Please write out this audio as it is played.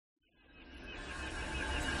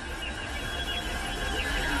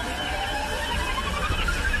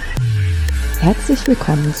Herzlich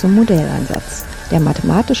willkommen zum Modelleinsatz, der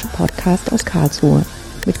mathematische Podcast aus Karlsruhe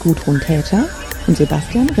mit Gudrun Täter und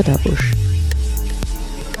Sebastian Ritterbusch.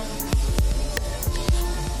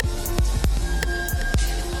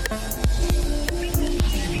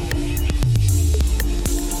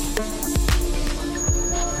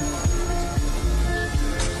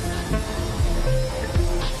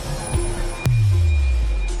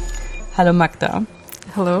 Hello, Magda.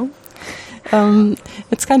 Hello.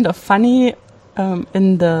 It's kind of funny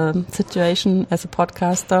in the situation as a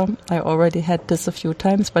podcaster. I already had this a few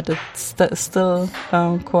times, but it's still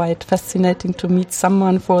quite fascinating to meet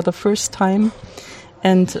someone for the first time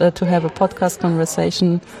and to have a podcast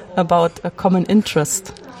conversation about a common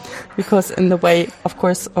interest. Because in the way, of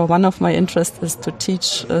course, one of my interests is to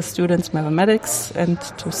teach students mathematics and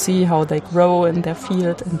to see how they grow in their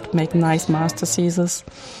field and make nice master theses,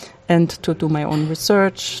 and to do my own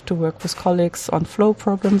research, to work with colleagues on flow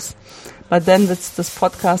problems. But then with this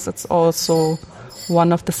podcast, it's also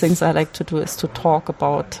one of the things I like to do is to talk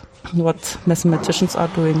about what mathematicians are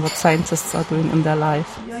doing, what scientists are doing in their life.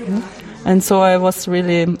 Mm-hmm. And so I was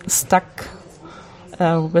really stuck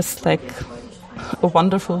with like a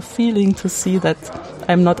wonderful feeling to see that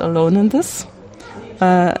I'm not alone in this.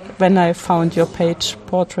 When I found your page,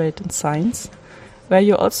 Portrait in Science, where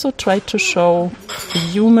you also try to show the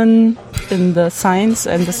human in the science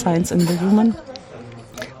and the science in the human,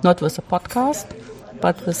 not with a podcast,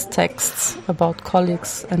 but with texts about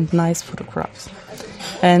colleagues and nice photographs.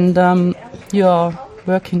 And you are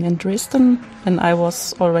working in Dresden, and I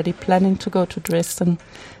was already planning to go to Dresden,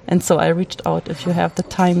 and so I reached out if you have the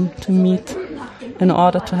time to meet in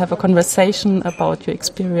order to have a conversation about your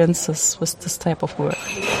experiences with this type of work.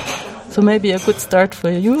 So maybe a good start for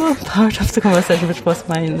you, part of the conversation, which was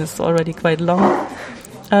mine, is already quite long.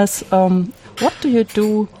 As what do you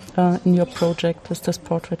do in your project with this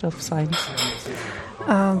Portrait of Science?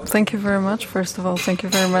 Thank you very much. First of all, thank you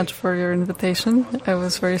very much for your invitation. I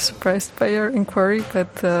was very surprised by your inquiry, but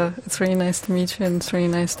it's really nice to meet you and it's really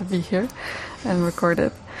nice to be here and record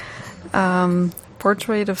it.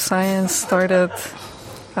 Portrait of Science started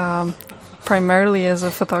primarily as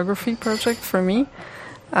a photography project for me.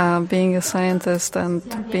 Being a scientist and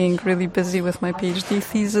being really busy with my PhD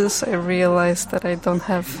thesis, I realized that I don't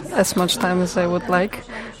have as much time as I would like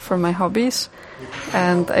for my hobbies.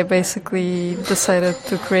 And I basically decided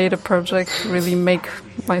to create a project to really make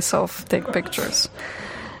myself take pictures.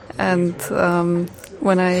 And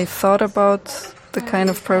when I thought about the kind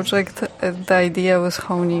of project, the idea was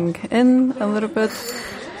honing in a little bit.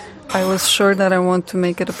 I was sure that I want to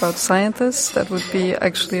make it about scientists. That would be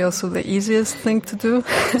actually also the easiest thing to do,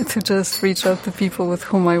 to just reach out to people with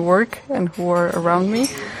whom I work and who are around me.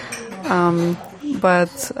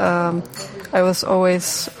 But I was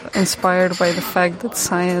always inspired by the fact that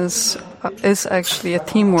science is actually a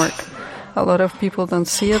teamwork. A lot of people don't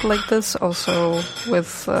see it like this. Also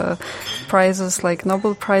with prizes like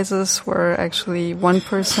Nobel Prizes, where actually one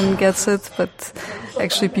person gets it, but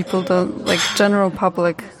actually people don't, like general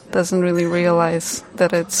public, doesn't really realize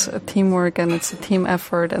that it's a teamwork and it's a team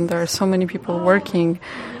effort, and there are so many people working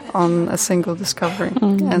on a single discovery.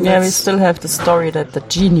 And yeah, we still have the story that the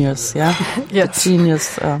genius, yes. The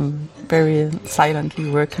genius very silently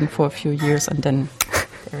working for a few years, and then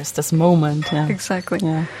there is this moment. Yeah. Exactly.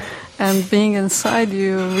 Yeah. And being inside,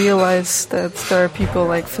 you realize that there are people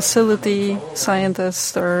like facility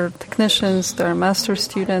scientists, there are technicians, there are master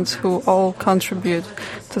students who all contribute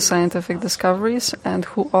to scientific discoveries and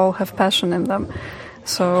who all have passion in them.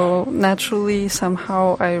 So naturally,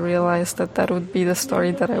 somehow I realized that that would be the story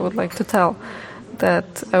that I would like to tell.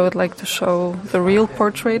 That I would like to show the real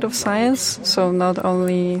portrait of science, so not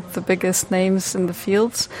only the biggest names in the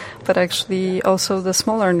fields, but actually also the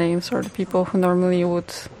smaller names or the people who normally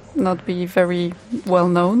would not be very well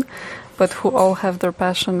known, but who all have their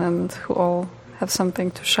passion and who all have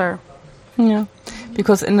something to share. Yeah,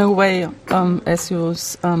 because in a way, as you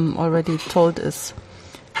already told, is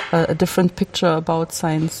a different picture about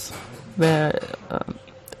science, where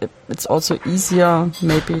it's also easier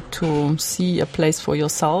maybe to see a place for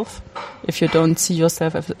yourself if you don't see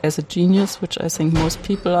yourself as a genius, which I think most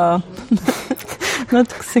people are not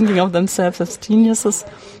thinking of themselves as geniuses,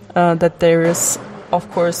 that there is of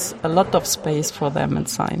course a lot of space for them in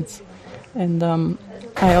science. And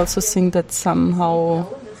I also think that somehow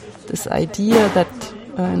this idea that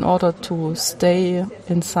in order to stay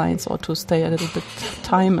in science or to stay a little bit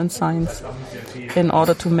time in science, in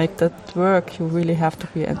order to make that work, you really have to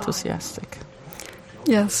be enthusiastic.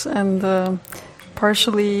 Yes, and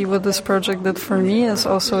partially what this project did for me is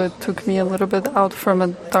also it took me a little bit out from a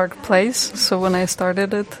dark place. So when I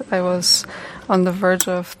started it, I was on the verge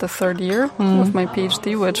of the third year of my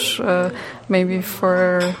PhD, which maybe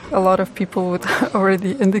for a lot of people would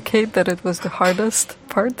already indicate that it was the hardest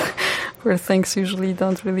part, where things usually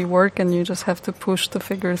don't really work and you just have to push to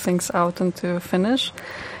figure things out and to finish.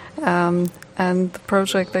 And the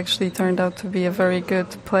project actually turned out to be a very good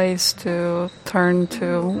place to turn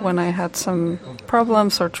to when I had some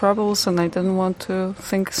problems or troubles and I didn't want to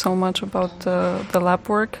think so much about the lab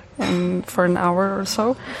work for an hour or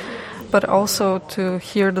so, but also to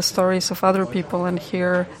hear the stories of other people and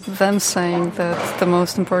hear them saying that the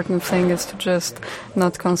most important thing is to just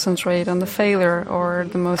not concentrate on the failure, or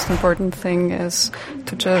the most important thing is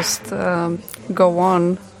to just go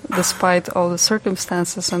on despite all the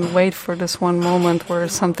circumstances and wait for this one moment where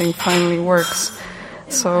something finally works.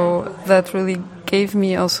 So that really gave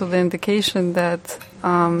me also the indication that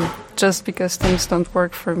just because things don't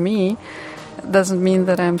work for me doesn't mean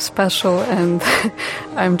that I'm special and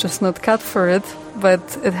I'm just not cut for it, but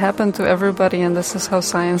it happened to everybody and this is how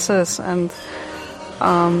science is. And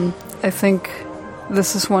I think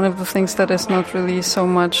this is one of the things that is not really so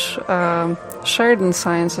much shared in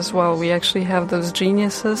science as well. We actually have those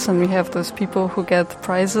geniuses and we have those people who get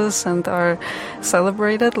prizes and are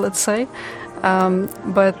celebrated, let's say.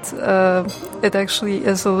 But it actually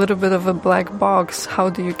is a little bit of a black box.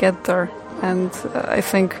 How do you get there? And I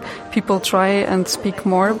think people try and speak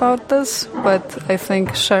more about this, but I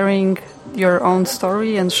think sharing your own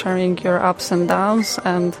story and sharing your ups and downs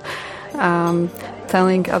and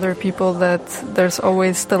telling other people that there's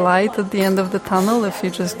always the light at the end of the tunnel if you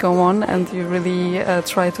just go on and you really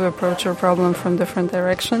try to approach your problem from different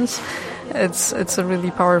directions. It's a really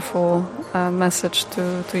powerful message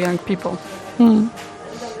to young people.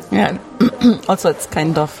 Yeah. Also, it's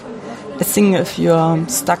kind of a thing if you're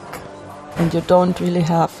stuck and you don't really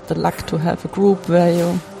have the luck to have a group where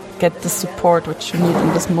you get the support which you need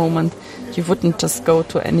in this moment. You wouldn't just go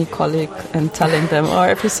to any colleague and telling them, oh,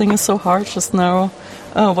 everything is so hard just now.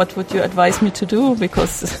 What would you advise me to do?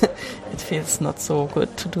 Because it feels not so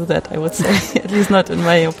good to do that, I would say, at least not in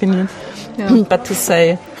my opinion. Yeah. But to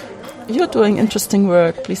say, you're doing interesting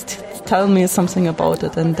work, please tell me something about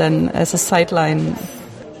it. And then as a sideline,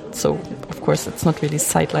 so of course it's not really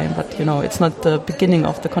sideline, but you know, it's not the beginning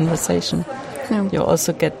of the conversation. Yeah. You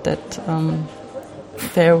also get that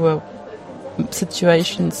there were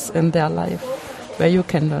situations in their life where you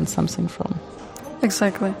can learn something from.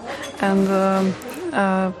 Exactly. And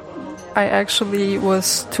I actually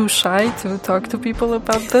was too shy to talk to people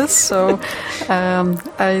about this, so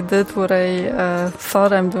I did what I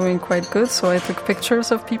thought I'm doing quite good. So I took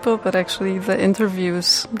pictures of people, but actually the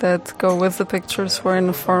interviews that go with the pictures were in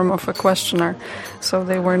the form of a questionnaire. So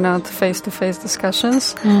they were not face-to-face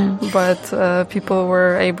discussions, but people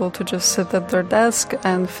were able to just sit at their desk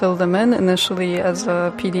and fill them in, initially as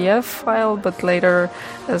a PDF file, but later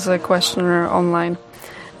as a questionnaire online.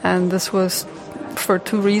 And this was for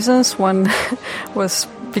two reasons. One was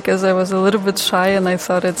because I was a little bit shy and I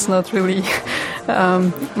thought it's not really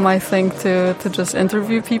my thing to just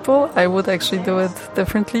interview people. I would actually do it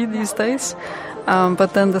differently these days.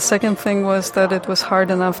 But then the second thing was that it was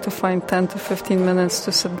hard enough to find 10 to 15 minutes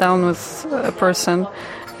to sit down with a person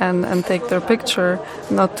and take their picture,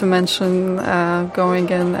 not to mention going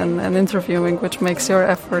in and interviewing, which makes your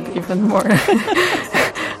effort even more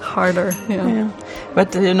harder. Yeah.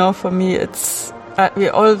 But you know, for me it's we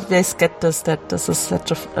always get this, that this is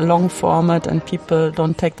such a long format and people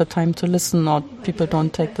don't take the time to listen or people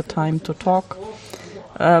don't take the time to talk.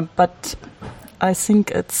 But I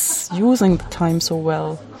think it's using the time so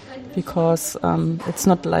well, because it's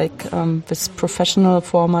not like this professional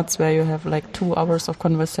formats where you have like 2 hours of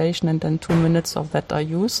conversation and then 2 minutes of that are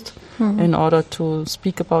used in order to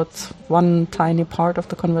speak about one tiny part of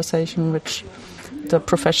the conversation, which the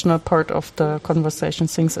professional part of the conversation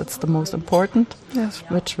thinks it's the most important,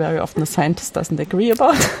 which very often a scientist doesn't agree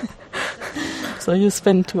about. So you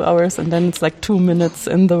spend 2 hours and then it's like 2 minutes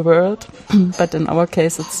in the world. But in our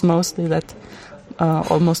case, it's mostly that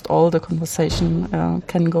almost all the conversation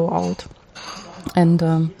can go out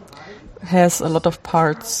and has a lot of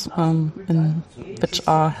parts in which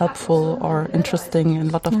are helpful or interesting in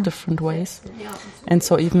a lot of different ways. And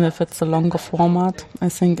so even if it's a longer format, I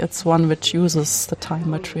think it's one which uses the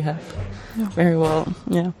time which we have very well.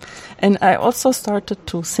 Yeah. And I also started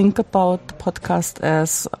to think about the podcast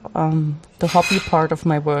as the hobby part of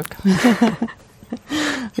my work.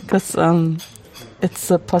 Because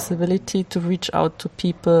it's a possibility to reach out to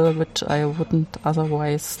people which I wouldn't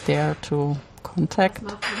otherwise dare to contact,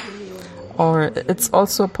 or it's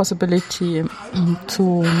also a possibility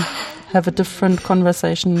to have a different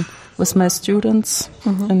conversation with my students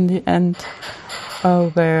in the end,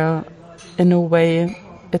 where in a way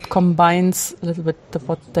it combines a little bit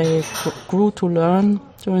what they grew to learn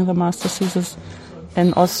during the master thesis,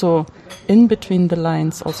 and also in between the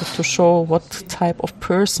lines also to show what type of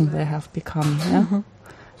person they have become,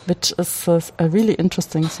 which is a really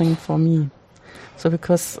interesting thing for me. So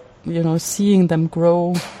because, seeing them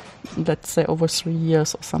grow, let's say over 3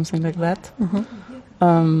 years or something like that,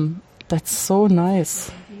 that's so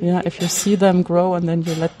nice. Yeah, if you see them grow and then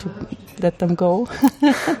you let them go.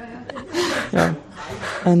 Yeah.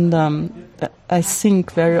 And I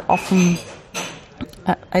think very often,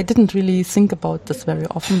 I didn't really think about this very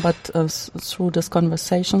often, but through these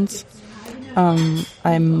conversations,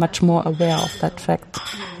 I'm much more aware of that fact,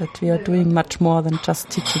 that we are doing much more than just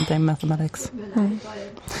teaching them mathematics.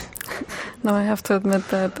 No, I have to admit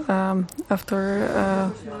that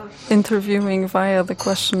after interviewing via the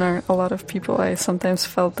questionnaire a lot of people, I sometimes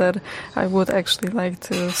felt that I would actually like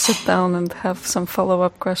to sit down and have some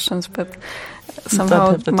follow-up questions, but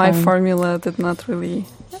somehow my formula did not really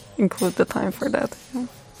include the time for that.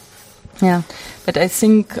 Yeah, but I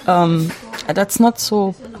think that's not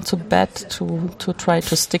so bad to try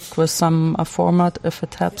to stick with some format if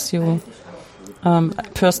it helps you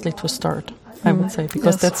personally to start. I would say,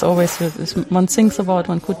 because that's always one thinks about,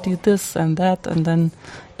 one could do this and that, and then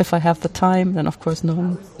if I have the time, then of course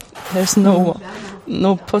there's no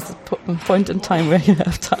point in time where you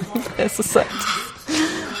have time, as I said.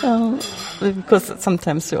 Because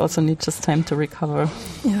sometimes you also need just time to recover.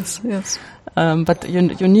 Yes. But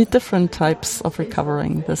you need different types of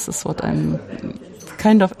recovering. This is what I'm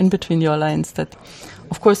kind of in between your lines, that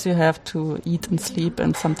of course you have to eat and sleep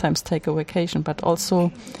and sometimes take a vacation, but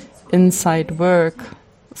also inside work,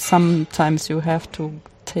 sometimes you have to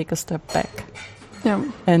take a step back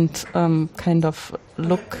and kind of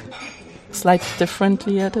look slightly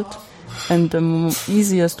differently at it. And the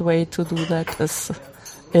easiest way to do that is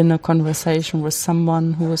in a conversation with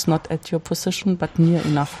someone who is not at your position but near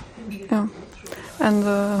enough. Yeah, and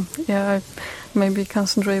I maybe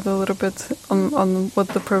concentrate a little bit on what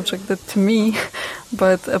the project did to me,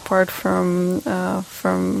 but apart from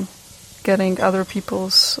getting other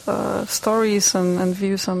people's stories and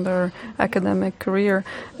views on their academic career,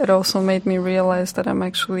 it also made me realize that I'm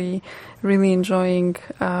actually really enjoying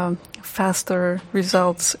faster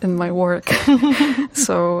results in my work.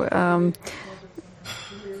 So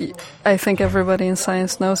I think everybody in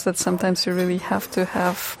science knows that sometimes you really have to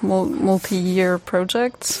have multi-year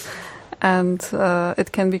projects, and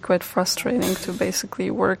it can be quite frustrating to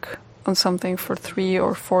basically work on something for 3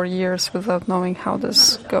 or 4 years without knowing how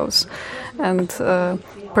this goes. And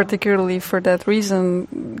particularly for that reason,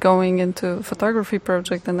 going into a photography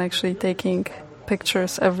project and actually taking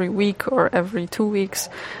pictures every week or every 2 weeks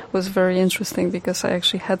was very interesting, because I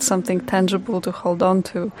actually had something tangible to hold on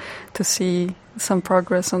to see some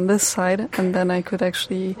progress on this side, and then I could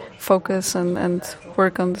actually focus and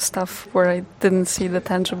work on the stuff where I didn't see the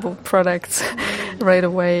tangible products right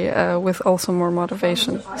away with also more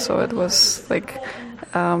motivation. So it was like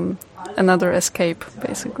another escape,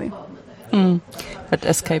 basically. But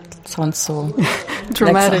escape sounds so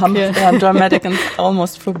dramatic, like dramatic and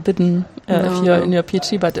almost forbidden if you're in your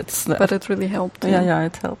PhD, but it's but it really helped. Yeah,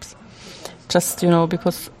 it helps. Just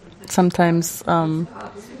because sometimes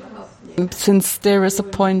since there is a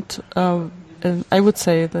point, I would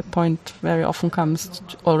say the point very often comes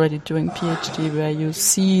already during PhD, where you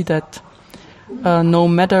see that no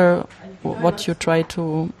matter what you try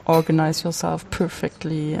to organize yourself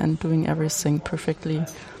perfectly and doing everything perfectly,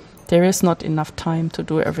 there is not enough time to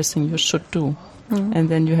do everything you should do. And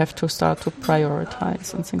then you have to start to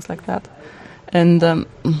prioritize and things like that. And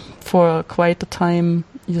for quite a time,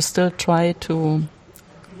 you still try to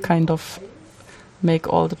kind of make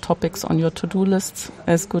all the topics on your to-do lists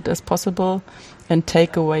as good as possible and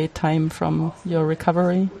take away time from your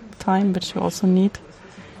recovery time, which you also need.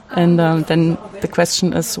 And then the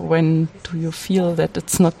question is, when do you feel that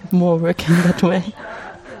it's not more working that way?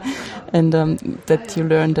 And that you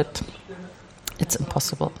learn that it's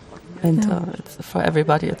impossible. And for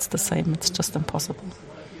everybody it's the same, it's just impossible.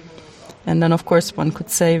 And then of course one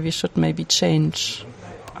could say we should maybe change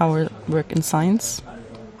our work in science,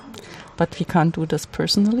 but we can't do this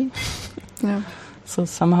personally. So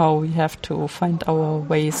somehow we have to find our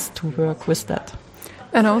ways to work with that.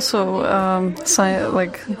 And also,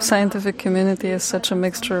 scientific community is such a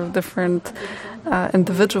mixture of different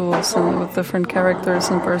individuals and with different characters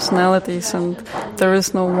and personalities, and there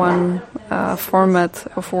is no one format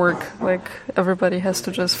of work. Like, everybody has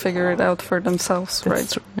to just figure it out for themselves. That's right?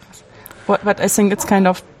 True, yes. But I think it's kind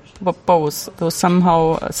of both. Though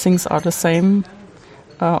somehow things are the same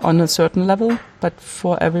on a certain level, but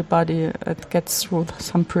for everybody it gets through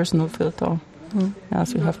some personal filter.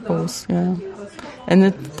 Yes, you have both. Yeah,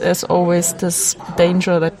 and there's always this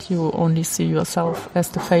danger that you only see yourself as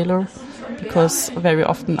the failure, because very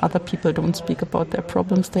often other people don't speak about their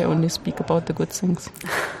problems; they only speak about the good things.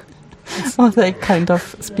 So they kind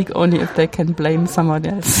of speak only if they can blame someone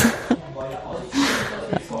else.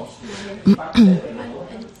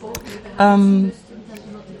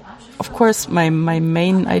 Of course, my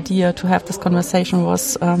main idea to have this conversation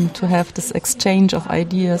was to have this exchange of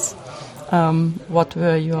ideas. What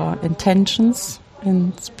were your intentions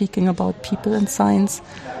in speaking about people in science,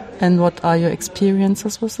 and what are your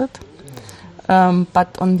experiences with it?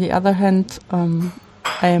 But on the other hand,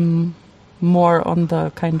 I'm more on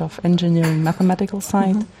the kind of engineering, mathematical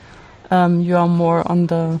side. You are more on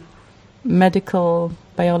the medical,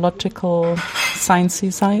 biological,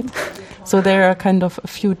 sciencey side. So there are kind of a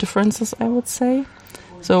few differences, I would say.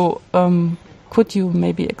 So could you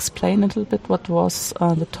maybe explain a little bit what was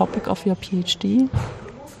the topic of your PhD?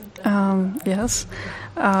 Yes.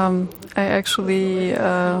 I actually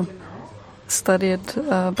studied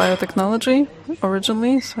biotechnology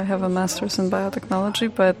originally, so I have a master's in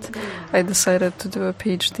biotechnology, but I decided to do a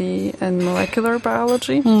PhD in molecular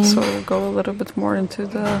biology, so go a little bit more into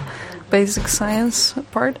the basic science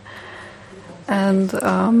part. And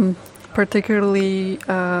particularly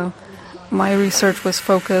my research was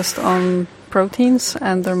focused on proteins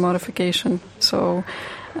and their modification. So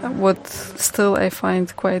what still I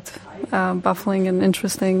find quite baffling and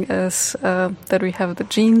interesting is that we have the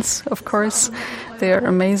genes, of course. They are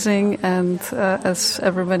amazing, and as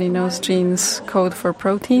everybody knows, genes code for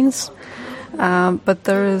proteins. But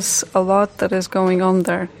there is a lot that is going on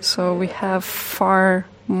there. So we have far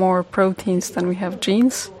more proteins than we have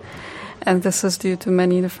genes. And this is due to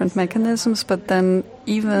many different mechanisms. But then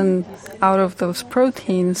even out of those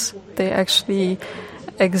proteins, they actually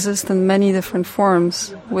exist in many different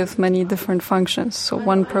forms with many different functions. So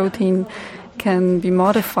one protein can be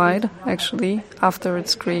modified, actually, after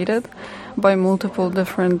it's created by multiple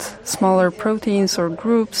different smaller proteins or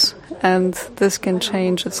groups, and this can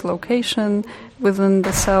change its location within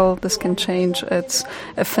the cell. This can change its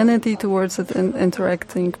affinity towards it in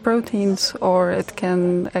interacting proteins, or it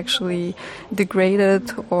can actually degrade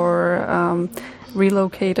it or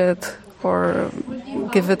relocate it or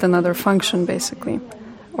give it another function, basically,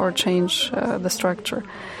 or change the structure.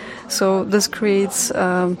 So this creates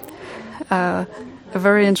a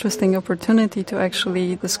very interesting opportunity to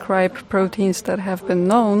actually describe proteins that have been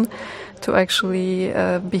known to actually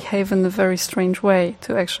behave in a very strange way,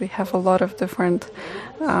 to actually have a lot of different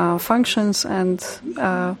functions and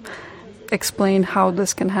explain how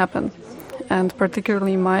this can happen. And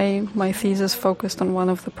particularly my thesis focused on one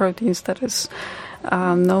of the proteins that is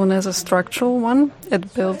known as a structural one.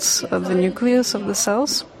 It builds the nucleus of the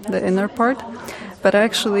cells, the inner part. But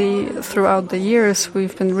actually, throughout the years,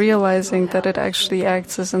 we've been realizing that it actually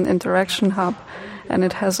acts as an interaction hub, and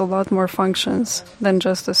it has a lot more functions than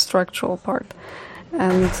just the structural part.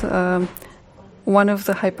 And one of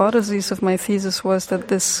the hypotheses of my thesis was that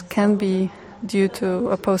this can be due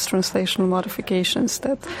to post-translational modifications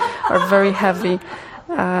that are very heavy.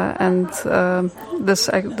 And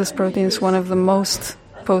this protein is one of the most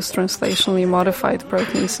post-translationally modified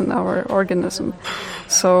proteins in our organism.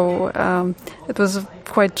 So it was a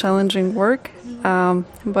quite challenging work,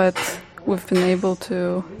 but we've been able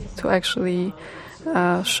to actually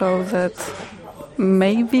show that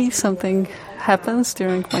maybe something happens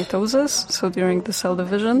during mitosis, so during the cell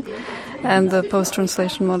division, and the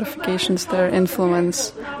post-translation modifications there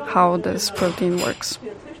influence how this protein works.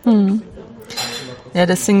 Yeah,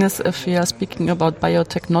 the thing is, if we are speaking about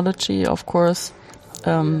biotechnology, of course,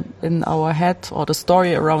 in our head, or the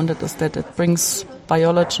story around it is that it brings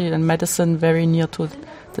biology and medicine very near to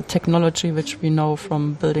the technology which we know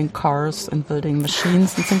from building cars and building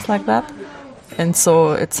machines and things like that. And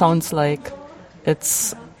so it sounds like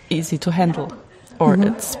it's easy to handle, or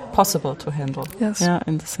it's possible to handle. Yes. Yeah,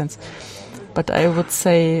 in the sense. But I would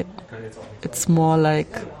say it's more like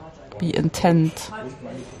we intend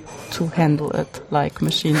to handle it like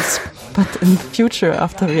machines. But in the future,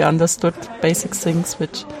 after we understood basic things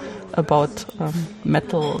which about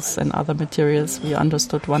metals and other materials we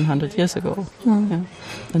understood 100 years ago. Yeah.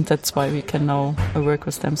 And that's why we can now work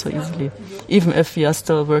with them so easily, even if we are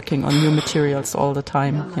still working on new materials all the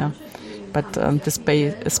time. Yeah. But this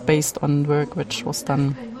is based on work which was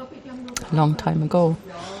done a long time ago.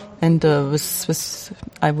 And with,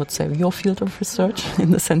 I would say, your field of research,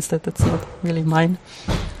 in the sense that it's not really mine.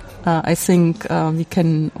 I think we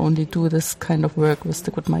can only do this kind of work with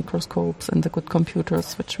the good microscopes and the good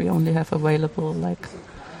computers, which we only have available like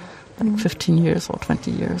 15 years or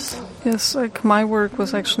 20 years. Yes, like my work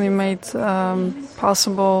was actually made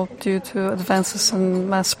possible due to advances in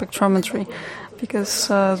mass spectrometry, because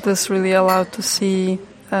this really allowed to see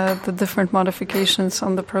the different modifications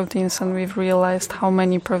on the proteins, and we've realized how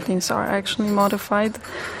many proteins are actually modified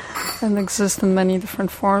and exist in many different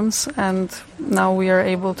forms, and now we are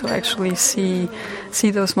able to actually see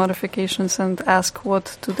those modifications and ask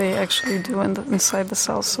what do they actually do inside the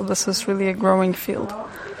cells. So this is really a growing field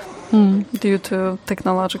due to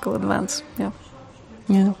technological advance.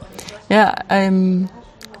 I'm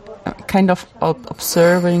kind of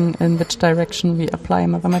observing in which direction we apply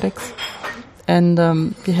mathematics. And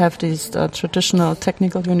we have these traditional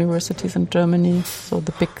technical universities in Germany, so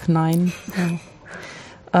the Big Nine,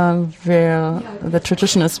 where the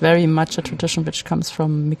tradition is very much a tradition which comes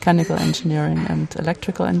from mechanical engineering and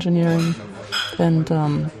electrical engineering. And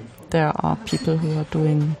there are people who are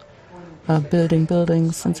doing building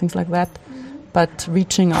buildings and things like that, but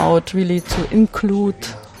reaching out really to include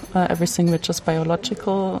everything which is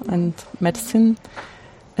biological and medicine.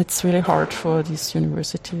 It's really hard for these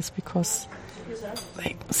universities because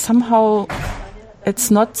somehow it's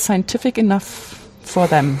not scientific enough for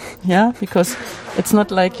them, because it's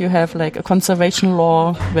not like you have like a conservation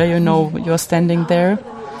law where you're standing there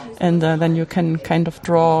and then you can kind of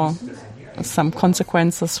draw some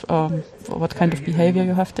consequences for what kind of behavior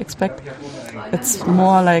you have to expect. It's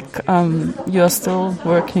more like you are still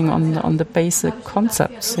working on the basic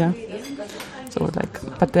concepts, So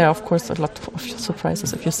but there are of course a lot of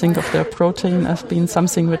surprises. If you think of the protein as being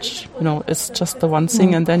something which is just the one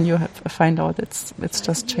thing, and then you find out it's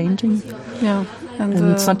just changing. Yeah,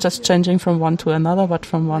 and it's not just changing from one to another, but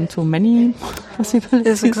from one to many possibilities.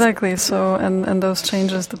 Yes, exactly. So and those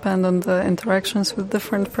changes depend on the interactions with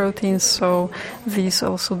different proteins. So these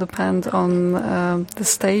also depend on the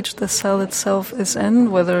stage the cell itself is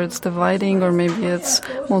in, whether it's dividing or maybe it's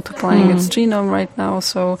multiplying its genome right now.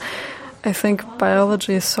 So I think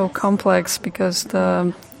biology is so complex because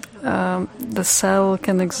the cell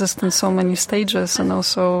can exist in so many stages, and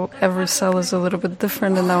also every cell is a little bit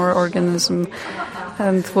different in our organism.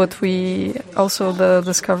 And the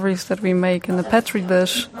discoveries that we make in the Petri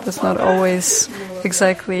dish does not always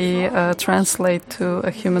exactly translate to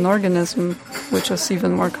a human organism, which is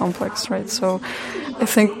even more complex, right? So I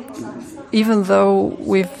think even though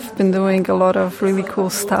we've been doing a lot of really cool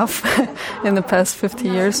stuff in the past 50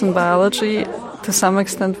 years in biology, to some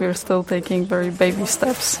extent we're still taking very baby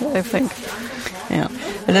steps, I think. Yeah.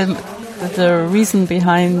 And then the reason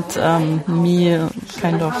behind me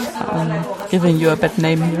kind of giving you a bad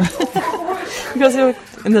name here, because you're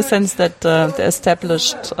in the sense that the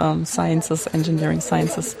established sciences, engineering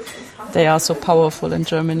sciences, they are so powerful in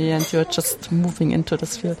Germany, and you're just moving into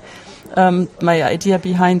this field. My idea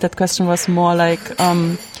behind that question was more like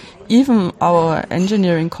even our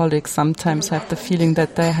engineering colleagues sometimes have the feeling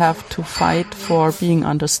that they have to fight for being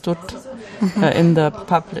understood in the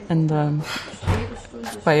public,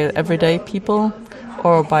 by everyday people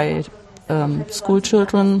or by school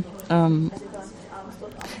children.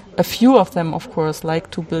 A few of them, of course,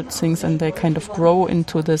 like to build things and they kind of grow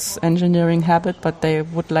into this engineering habit, but they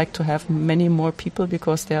would like to have many more people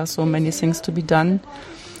because there are so many things to be done.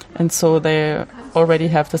 And so they already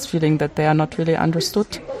have this feeling that they are not really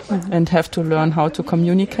understood and have to learn how to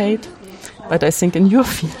communicate. But I think in your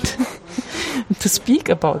field, to speak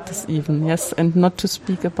about this even, yes, and not to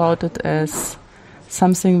speak about it as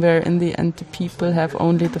something where in the end the people have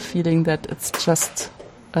only the feeling that it's just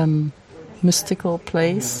mystical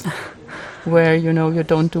place where you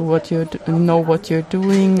don't do what what you're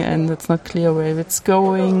doing, and it's not clear where it's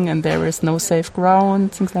going, and there is no safe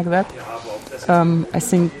ground, things like that. I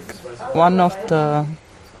think one of the,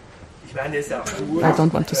 I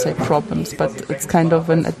don't want to say problems, but it's kind of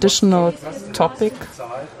an additional topic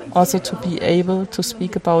also to be able to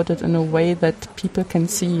speak about it in a way that people can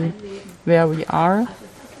see where we are,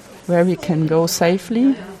 where we can go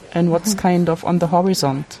safely, and what's kind of on the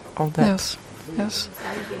horizon of that. Yes.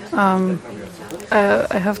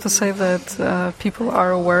 I have to say that people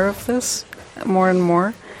are aware of this more and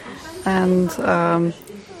more, and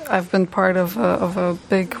I've been part of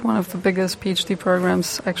one of the biggest PhD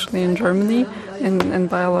programs actually in Germany in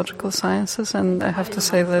biological sciences, and I have to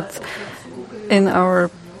say that in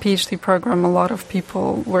our PhD program a lot of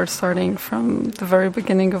people were starting from the very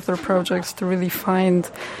beginning of their projects to really find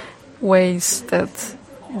ways that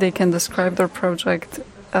they can describe their project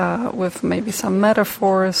with maybe some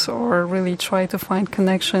metaphors, or really try to find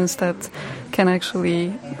connections that can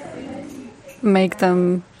actually make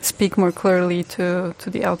them speak more clearly to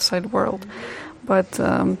the outside world. But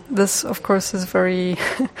this, of course, is very,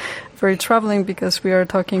 very troubling because we are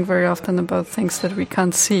talking very often about things that we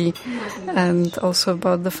can't see, and also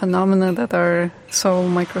about the phenomena that are so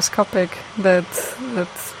microscopic that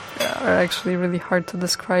are actually really hard to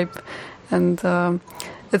describe. And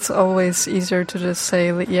it's always easier to just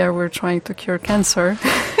say, yeah, we're trying to cure cancer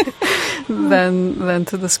than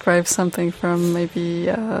to describe something from maybe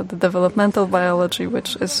the developmental biology,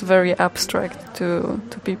 which is very abstract to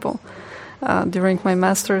people. During my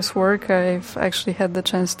master's work, I've actually had the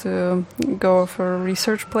chance to go for a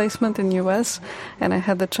research placement in US, and I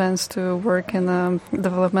had the chance to work in a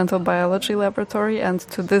developmental biology laboratory, and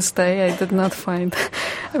to this day I did not find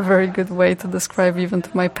a very good way to describe even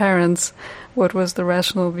to my parents what was the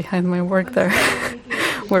rationale behind my work there,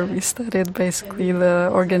 where we studied basically the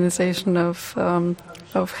organization of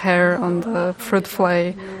hair on the fruit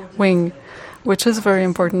fly wing, which is very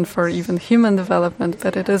important for even human development,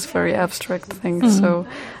 but it is very abstract thing. Mm-hmm. So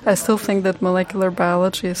I still think that molecular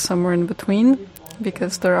biology is somewhere in between,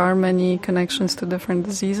 because there are many connections to different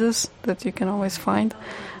diseases that you can always find,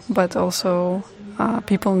 but also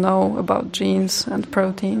people know about genes and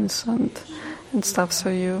proteins and stuff.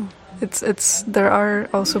 So there are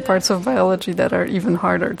also parts of biology that are even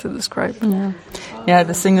harder to describe. Yeah,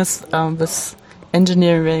 the thing is with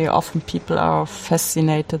engineering, very often people are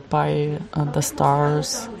fascinated by the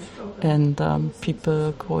stars and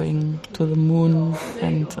people going to the moon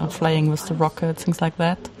and flying with the rocket, things like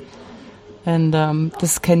that. And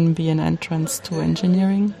this can be an entrance to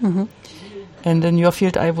engineering. Mm-hmm. And in your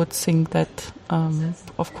field, I would think that,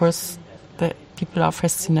 of course, the people are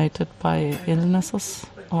fascinated by illnesses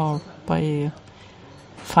or by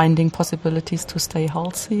finding possibilities to stay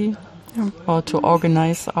healthy or to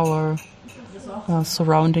organize our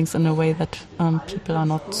surroundings in a way that people are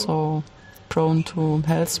not so prone to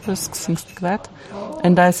health risks, things like that.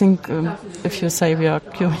 And I think if you say we are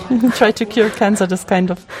try to cure cancer, this kind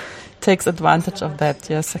of takes advantage of that.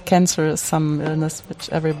 Yes, cancer is some illness which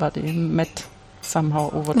everybody met somehow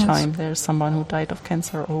over time. There's someone who died of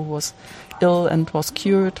cancer or who was ill and was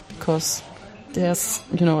cured, because there's,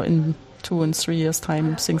 in 2 and 3 years'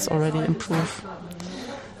 time, things already improve.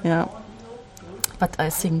 Yeah. But I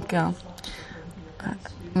think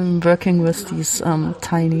working with these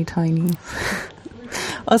tiny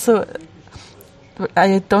also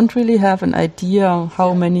I don't really have an idea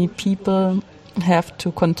how many people have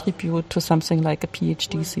to contribute to something like a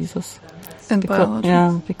PhD thesis in biology.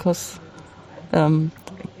 Yeah, because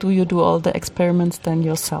do you do all the experiments then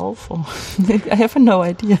yourself, or I have no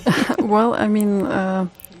idea. Well, I mean,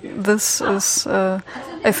 this is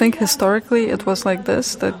I think historically it was like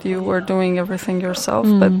this, that you were doing everything yourself,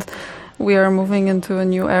 but we are moving into a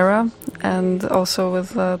new era, and also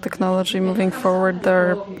with technology moving forward,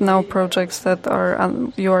 there are now projects that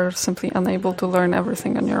you are simply unable to learn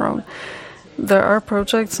everything on your own. There are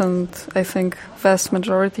projects, and I think vast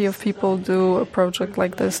majority of people do a project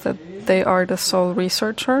like this, that they are the sole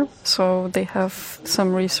researcher, so they have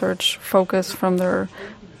some research focus from their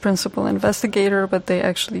principal investigator, but they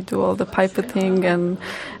actually do all the pipetting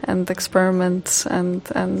and experiments and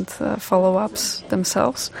follow-ups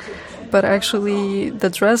themselves. But actually, the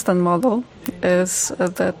Dresden model is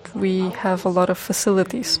that we have a lot of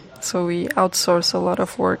facilities. So we outsource a lot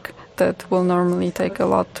of work that will normally take a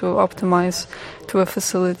lot to optimize to a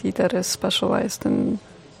facility that is specialized in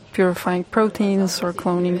purifying proteins or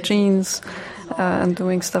cloning genes and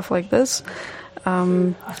doing stuff like this.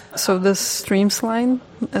 So this streamlines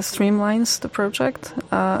the project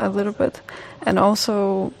a little bit. And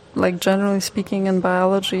also, like generally speaking in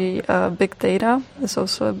biology, big data is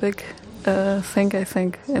also a big thing, I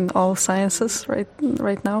think, in all sciences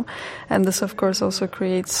right now. And this, of course, also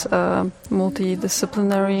creates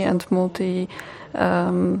multidisciplinary and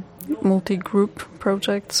multi-group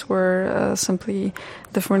projects where simply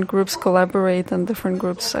different groups collaborate and different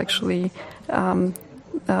groups actually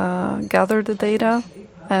gather the data,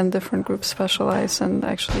 and different groups specialize in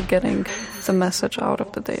actually getting the message out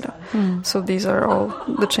of the data. So these are all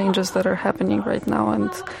the changes that are happening right now, and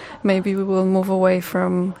maybe we will move away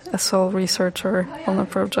from a sole researcher on a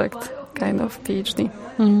project kind of PhD.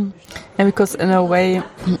 And because in a way,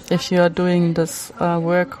 if you are doing this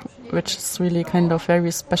work, which is really kind of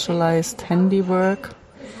very specialized handiwork,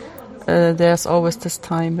 there's always this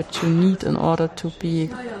time which you need in order to be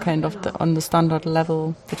kind of on the standard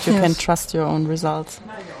level that you can trust your own results.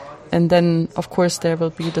 And then, of course, there will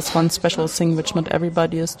be this one special thing which not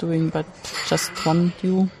everybody is doing, but just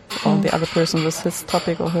you or the other person with his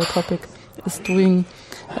topic or her topic. is doing,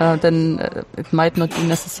 then it might not be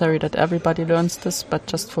necessary that everybody learns this, but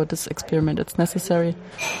just for this experiment it's necessary.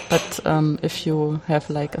 But if you have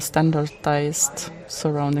like a standardized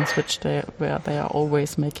surroundings where they are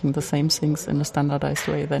always making the same things in a standardized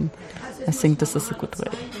way, then I think this is a good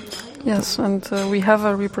way. Yes, and we have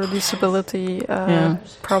a reproducibility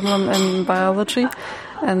problem in biology,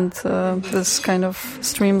 and this kind of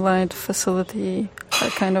streamlined facility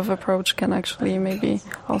kind of approach can actually maybe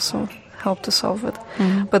also help to solve it.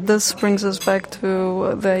 Mm-hmm. But this brings us back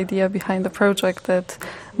to the idea behind the project, that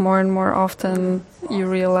more and more often you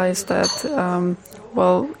realize that,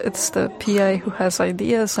 it's the PI who has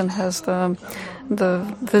ideas and has the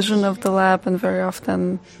vision of the lab, and very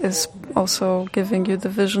often is also giving you the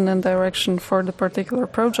vision and direction for the particular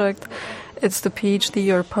project. It's the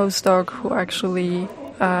PhD or postdoc who actually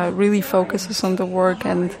really focuses on the work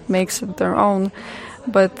and makes it their own.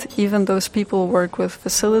 But even those people work with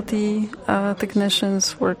facility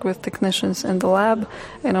technicians, work with technicians in the lab,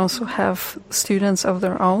 and also have students of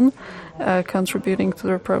their own contributing to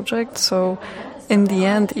their project. So in the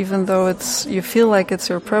end, even though you feel like it's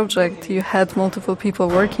your project, you had multiple people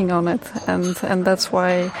working on it, and that's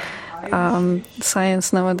why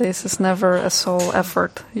science nowadays is never a sole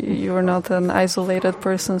effort. You are not an isolated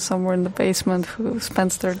person somewhere in the basement who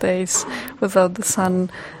spends their days without the sun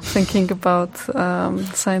thinking about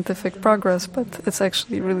scientific progress, but it's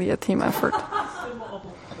actually really a team effort.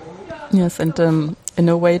 Yes, and in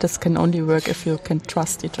a way this can only work if you can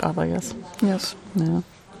trust each other, yes? Yes. Yeah.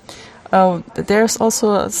 There's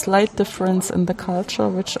also a slight difference in the culture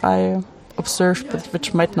which I observed, but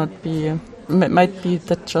which might be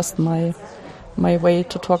that just my way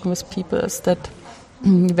to talking with people is that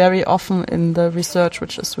very often in the research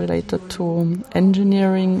which is related to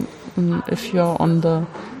engineering, if you're on the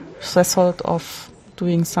threshold of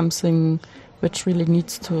doing something which really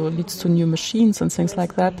leads to new machines and things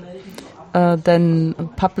like that, then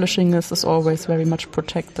publishing is always very much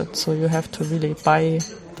protected. So you have to really buy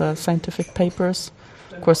the scientific papers.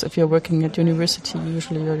 Of course, if you're working at university,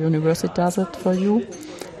 usually your university does it for you.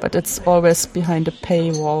 But it's always behind a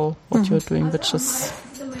paywall what you're doing, which is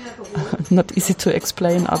not easy to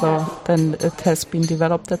explain other than it has been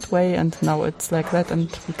developed that way, and now it's like that, and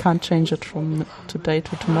we can't change it from today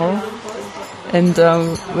to tomorrow. And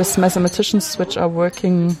with mathematicians which are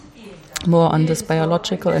working more on this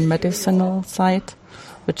biological and medicinal side,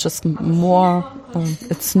 which is more,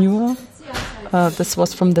 it's newer. This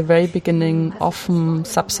was from the very beginning often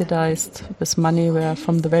subsidized with money, where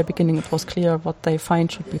from the very beginning it was clear what they find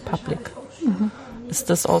should be public. Mm-hmm. Is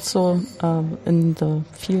this also in the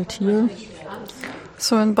field here?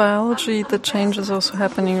 So in biology, the change is also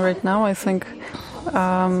happening right now. I think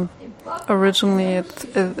originally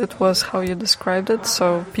it was how you described it.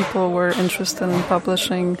 So people were interested in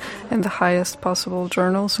publishing in the highest possible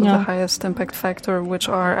journals with the highest impact factor, which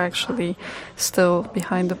are actually still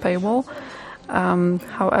behind the paywall.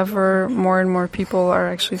 However, more and more people are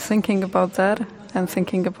actually thinking about that and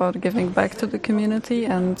thinking about giving back to the community,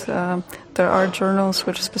 and there are journals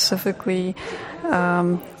which specifically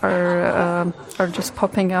are just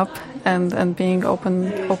popping up and being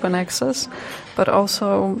open access. But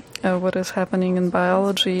also what is happening in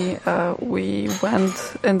biology, we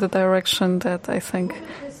went in the direction that I think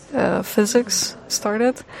physics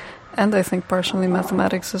started, and I think partially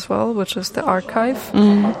mathematics as well, which is the archive,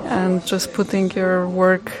 and just putting your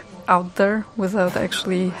work out there without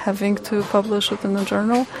actually having to publish it in a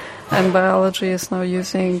journal. And biology is now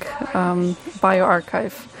using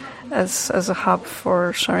bioRxiv as a hub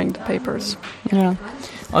for sharing the papers. Yeah,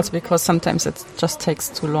 also because sometimes it just takes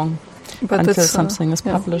too long until something is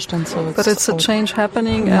published, and so it's a change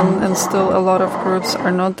happening, and still a lot of groups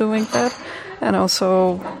are not doing that. And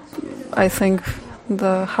also, I think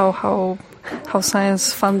how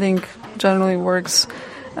science funding generally works.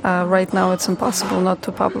 Right now, it's impossible not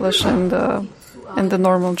to publish in the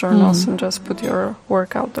normal journals and just put your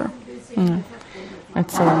work out there.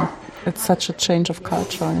 It's such a change of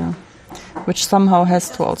culture, which somehow has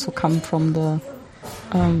to also come from the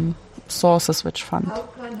sources which fund.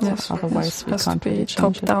 Yes, otherwise we can't really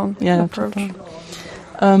change top-down approach.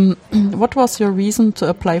 Top-down. What was your reason to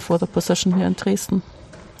apply for the position here in Dresden?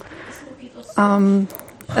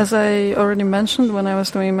 As I already mentioned, when I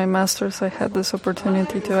was doing my master's, I had this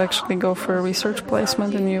opportunity to actually go for a research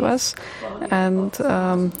placement in the US, and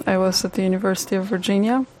I was at the University of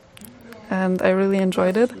Virginia, and I really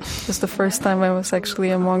enjoyed it. It was the first time I was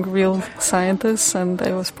actually among real scientists, and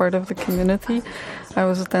I was part of the community. I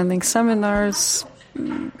was attending seminars,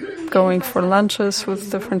 going for lunches with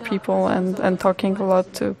different people, and talking a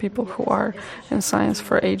lot to people who are in science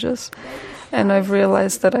for ages. And I've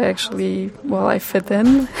realized that I fit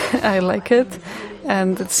in, I like it,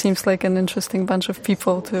 and it seems like an interesting bunch of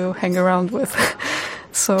people to hang around with.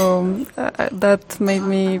 So that made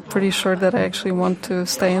me pretty sure that I actually want to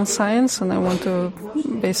stay in science, and I want to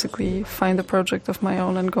basically find a project of my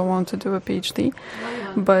own and go on to do a PhD.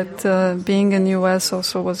 But being in US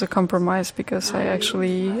also was a compromise, because I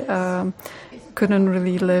actually couldn't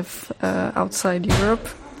really live outside Europe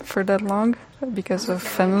for that long because of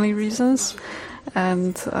family reasons,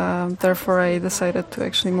 and therefore I decided to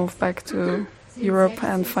actually move back to Europe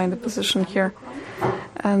and find a position here.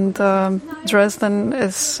 And Dresden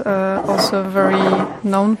is also a very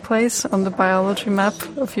known place on the biology map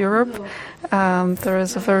of Europe. There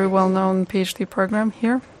is a very well-known PhD program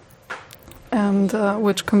here, and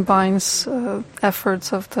which combines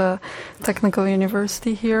efforts of the Technical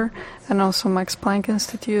University here and also Max Planck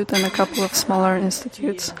Institute and a couple of smaller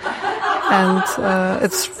institutes. And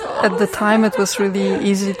at the time it was really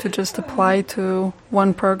easy to just apply to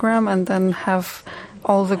one program and then have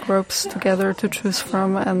all the groups together to choose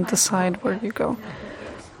from and decide where you go.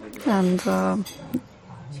 And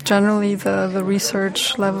generally the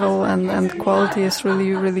research level and quality is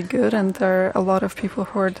really, really good, and there are a lot of people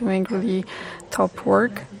who are doing really top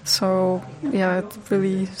work. So yeah, it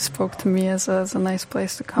really spoke to me as a nice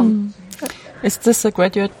place to come. Is this a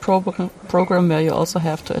graduate program where you also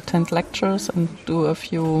have to attend lectures and do a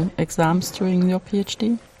few exams during your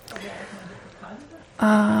PhD?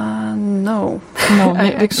 No.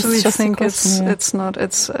 I actually think it's not.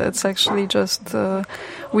 It's actually just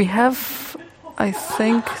we have, I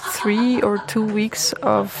think, 3 or 2 weeks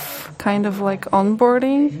of kind of like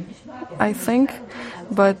onboarding, I think,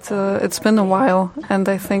 but it's been a while, and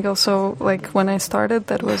I think also like when I started,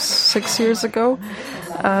 that was 6 years ago.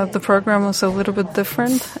 The program was a little bit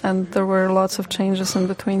different, and there were lots of changes in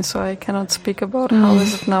between, so I cannot speak about how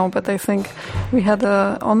is it now, but I think we had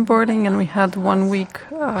onboarding, and we had 1 week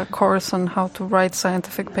course on how to write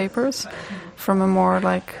scientific papers from a more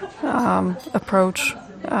like approach,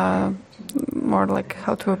 more like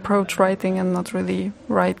how to approach writing and not really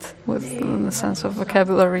write in the sense of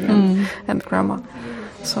vocabulary and grammar.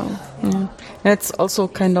 So it's also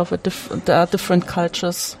kind of there are different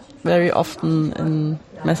cultures. Very often in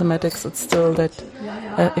mathematics, it's still that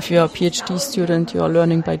if you're a PhD student, you are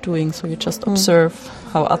learning by doing. So you just observe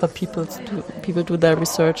how other people do their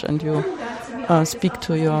research, and you speak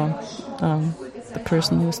to the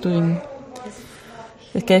person who's doing.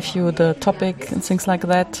 It gave you the topic and things like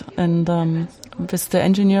that. And with the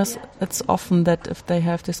engineers, it's often that if they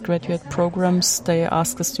have these graduate programs, they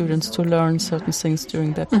ask the students to learn certain things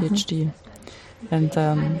during their PhD. And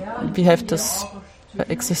we have this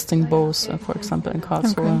existing both, for example, in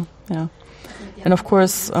Karlsruhe. Okay. Yeah. And of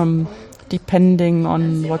course, depending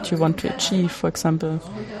on what you want to achieve, for example,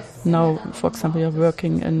 now, you're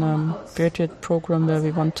working in a graduate program where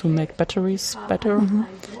we want to make batteries better.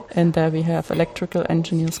 And there we have electrical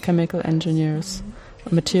engineers, chemical engineers,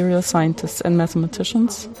 material scientists and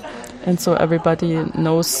mathematicians. And so everybody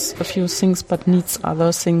knows a few things but needs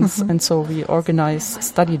other things. And so we organize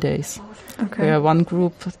study days. Okay. Where one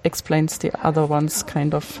group explains the other ones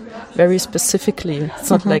kind of very specifically. It's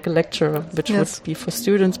not like a lecture, which would be for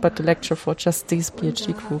students, but a lecture for just this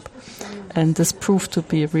PhD group. And this proved to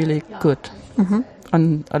be really good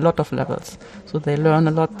on a lot of levels. So they learn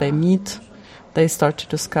a lot, they meet, they start to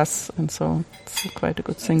discuss, and so it's quite a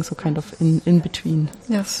good thing. So kind of in between.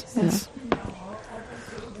 Yes.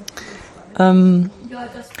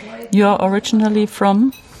 You're originally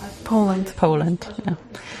from? Poland, yeah.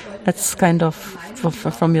 That's kind of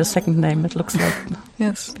from your second name, it looks like.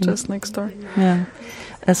 Yes, just next door. Yeah.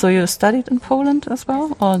 So you studied in Poland as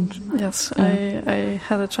well? Or? Yes, I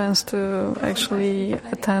had a chance to actually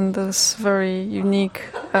attend this very unique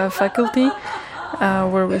faculty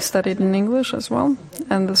where we studied in English as well.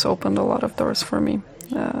 And this opened a lot of doors for me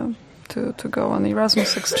to go on the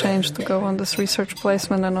Erasmus exchange, to go on this research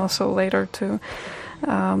placement, and also later to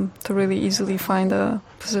really easily find a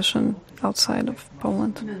position outside of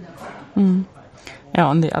Poland. Yeah,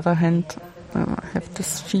 on the other hand, I have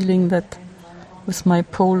this feeling that with my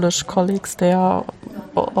Polish colleagues, they are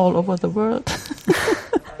all over the world.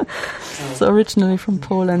 So originally from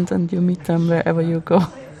Poland, and you meet them wherever you go.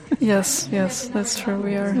 Yes, that's true.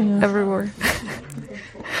 We are everywhere.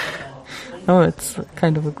 Oh, it's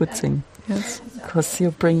kind of a good thing. Yes. Because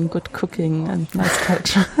you bring good cooking and nice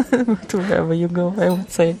culture to wherever you go, I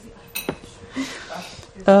would say.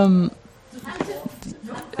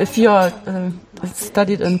 If you are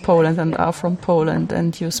studied in Poland and are from Poland,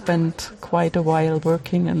 and you spent quite a while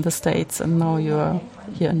working in the States, and now you are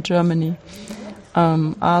here in Germany,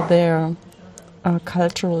 are there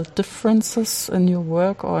cultural differences in your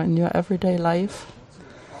work or in your everyday life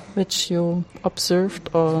which you observed,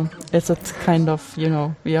 or is it kind of,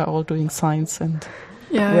 we are all doing science and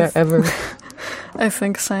wherever? I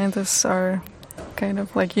think scientists are kind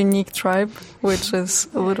of like unique tribe, which is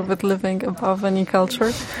a little bit living above any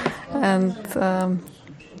culture. And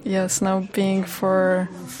yes, now being for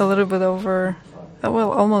a little bit over,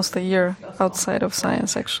 almost a year outside of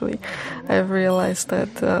science, actually, I've realized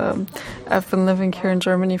that I've been living here in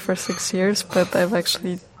Germany for 6 years, but I've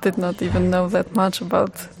actually did not even know that much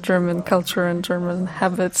about German culture and German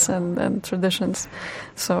habits and traditions.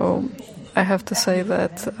 So I have to say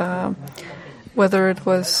that whether it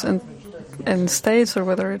was in States or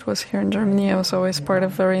whether it was here in Germany, I was always part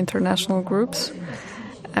of very international groups.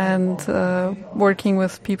 And working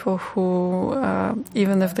with people who,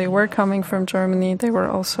 even if they were coming from Germany, they were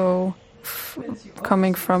also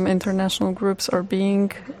coming from international groups or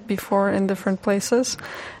being before in different places.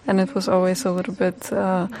 And it was always a little bit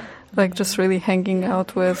like just really hanging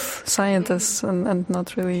out with scientists and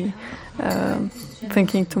not really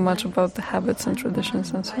thinking too much about the habits and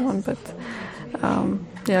traditions and so on. But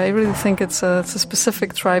I really think it's a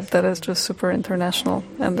specific tribe that is just super international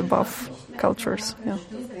and above cultures.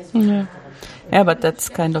 Yeah, but that's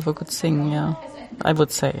kind of a good thing. Yeah, I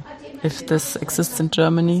would say if this exists in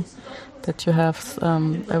Germany, that you have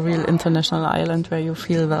a real international island where you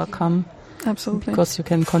feel welcome. Absolutely, because you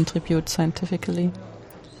can contribute scientifically.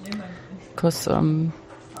 Because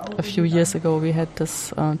a few years ago we had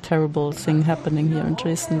this terrible thing happening here in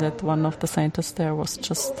Dresden, that one of the scientists there was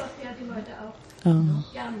just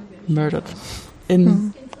murdered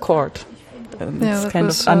in court. It's kind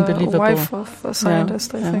of unbelievable. Wife of a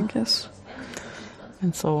scientist, I think, yes.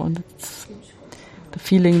 And so it's the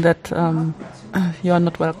feeling that you are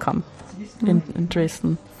not welcome in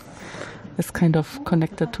Dresden is kind of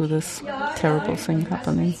connected to this terrible thing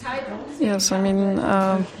happening. Yes, I mean,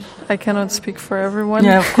 I cannot speak for everyone.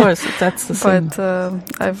 Yeah, of course, that's the thing.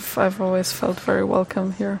 But I've always felt very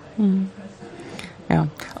welcome here. Mm. Yeah,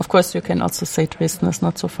 of course, you can also say Dresden is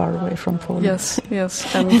not so far away from Poland. Yes.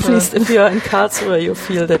 And, at least if you are in Karlsruhe, you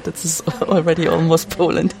feel that it is already almost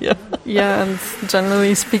Poland here. Yeah, and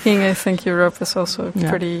generally speaking, I think Europe is also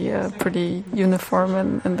pretty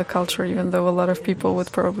uniform in the culture, even though a lot of people would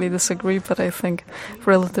probably disagree. But I think,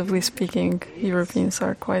 relatively speaking, Europeans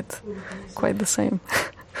are quite the same.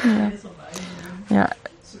 Yeah.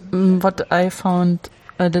 What I found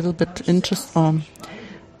a little bit interesting.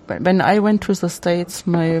 When I went to the States,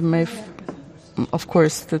 of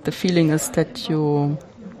course, the feeling is that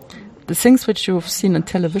the things which you've seen on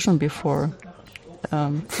television before,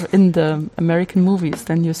 in the American movies,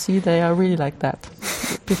 then you see they are really like that.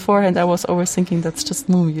 Beforehand, I was always thinking that's just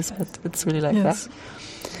movies, but it's really like that.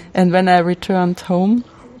 And when I returned home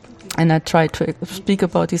and I tried to speak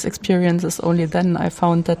about these experiences, only then I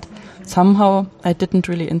found that somehow I didn't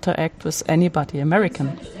really interact with anybody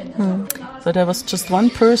American. So there was just one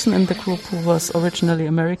person in the group who was originally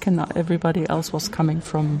American. Everybody else was coming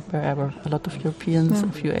from wherever. A lot of Europeans, a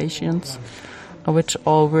few Asians, which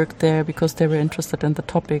all worked there because they were interested in the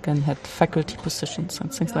topic and had faculty positions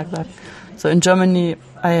and things like that. So in Germany,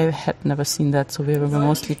 I had never seen that. So we were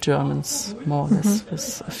mostly Germans, more or less,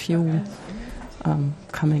 with a few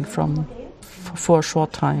coming from for a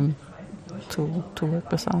short time to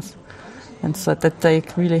work with us. And so that they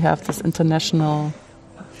really have this international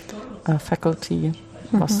faculty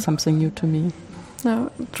was something new to me.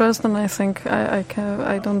 No, Dresden, I think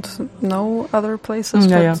I don't know other places,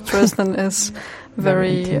 but Dresden is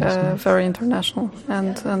very international,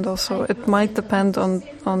 and also it might depend on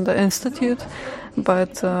the institute,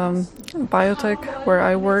 but biotech, where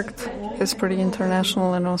I worked, is pretty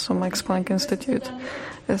international, and also Max Planck Institute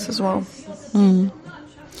is as well.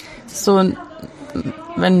 So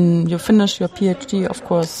when you finish your PhD, of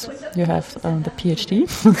course, you have the PhD.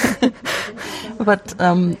 But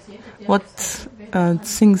what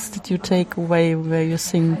things did you take away where you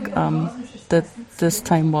think that this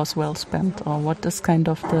time was well spent? Or what is kind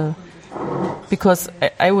of the... Because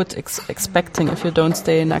I would expecting, if you don't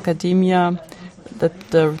stay in academia, that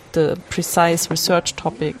the precise research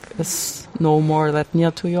topic is no more that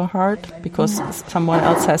near to your heart, because someone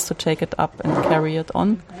else has to take it up and carry it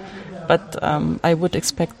on. But I would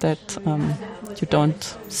expect that you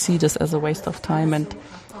don't see this as a waste of time. And,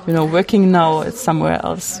 working now at somewhere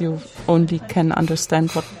else, you only can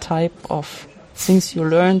understand what type of things you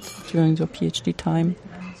learned during your PhD time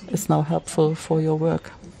is now helpful for your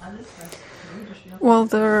work. Well,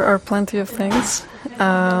 there are plenty of things.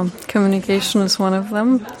 Communication is one of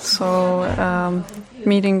them. So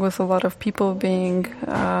meeting with a lot of people, being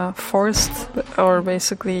forced or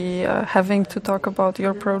basically having to talk about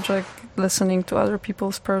your project, listening to other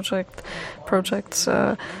people's projects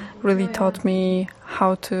really taught me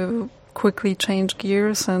how to quickly change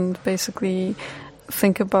gears and basically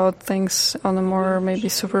think about things on a more maybe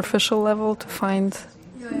superficial level to find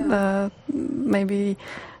maybe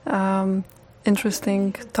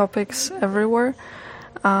interesting topics everywhere.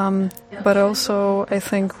 But also, I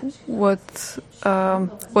think what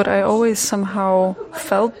I always somehow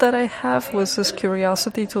felt that I have was this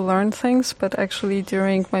curiosity to learn things. But actually,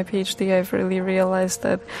 during my PhD, I've really realized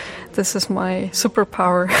that this is my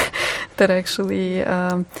superpower. That actually,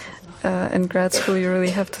 in grad school, you really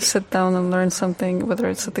have to sit down and learn something, whether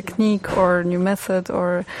it's a technique or a new method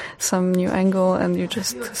or some new angle, and you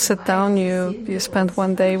just sit down, you spend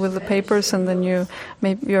one day with the papers, and then you're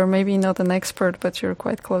maybe not an expert, but you're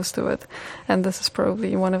quite close to it. And this is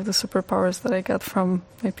probably one of the superpowers that I got from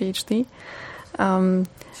my PhD. And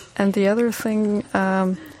the other thing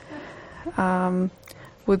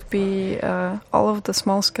would be all of the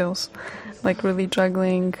small skills, like really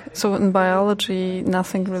juggling. So in biology,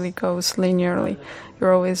 nothing really goes linearly.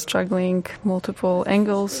 You're always juggling multiple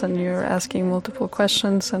angles and you're asking multiple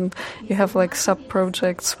questions, and you have like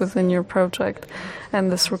sub-projects within your project.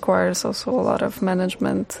 And this requires also a lot of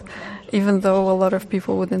management, even though a lot of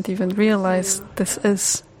people wouldn't even realize this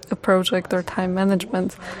is a project or time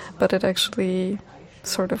management, but it actually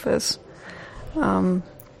sort of is.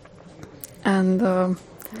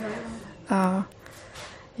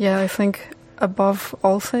 I think above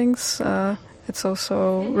all things, it's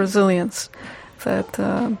also resilience. That,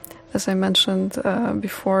 as I mentioned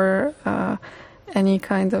before, any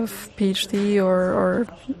kind of PhD or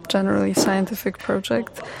generally scientific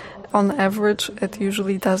project, on average, it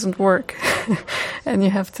usually doesn't work. And you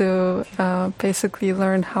have to basically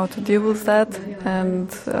learn how to deal with that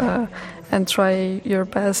and try your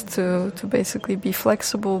best to basically be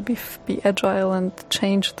flexible, be agile, and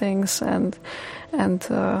change things and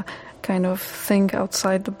kind of think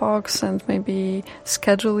outside the box, and maybe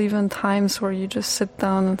schedule even times where you just sit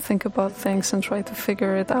down and think about things and try to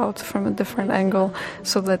figure it out from a different angle,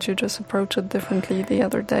 so that you just approach it differently the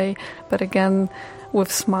other day, but again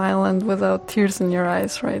with smile and without tears in your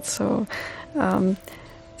eyes, right? So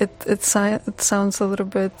it sounds a little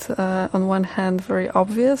bit on one hand very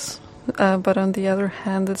obvious, but on the other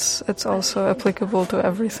hand it's also applicable to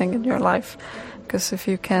everything in your life. Because if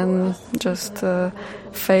you can just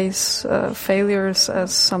face failures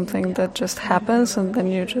as something that just happens and then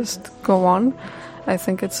you just go on, I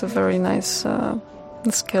think it's a very nice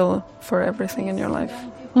skill for everything in your life.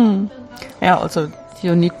 Yeah, also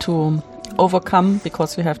you need to overcome,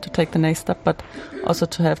 because you have to take the next step, but also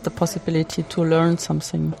to have the possibility to learn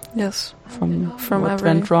something. Yes, from what every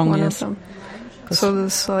went wrong. One Yes. of them. So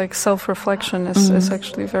this like self-reflection is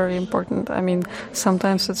actually very important. I mean,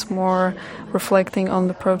 sometimes it's more reflecting on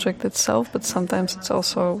the project itself, but sometimes it's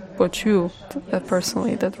also what you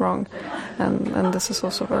personally did wrong, and this is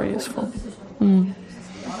also very useful.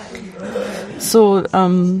 So,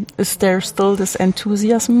 is there still this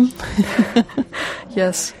enthusiasm?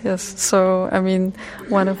 Yes. So, I mean,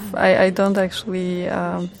 I don't actually.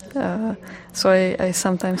 So I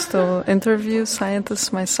sometimes still interview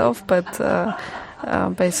scientists myself, but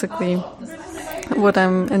basically what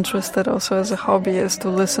I'm interested also as a hobby is to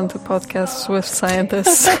listen to podcasts with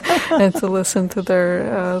scientists and to listen to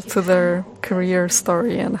their career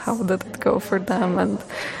story and how did it go for them and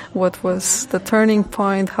what was the turning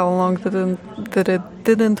point, how long did it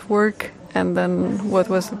didn't work, and then what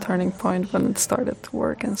was the turning point when it started to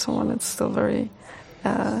work and so on. It's still very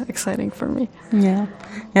exciting for me. Yeah,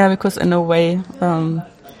 because in a way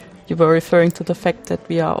you were referring to the fact that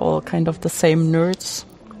we are all kind of the same nerds.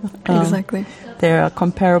 Exactly. There are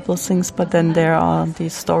comparable things, but then there are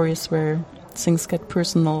these stories where things get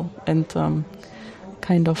personal and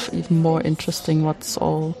kind of even more interesting, what's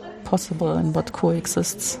all possible and what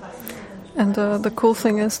coexists. And the cool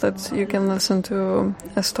thing is that you can listen to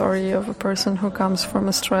a story of a person who comes from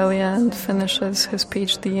Australia and finishes his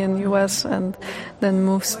PhD in the US and then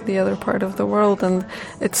moves to the other part of the world, and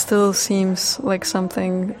it still seems like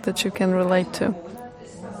something that you can relate to.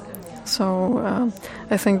 So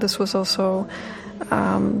I think this was also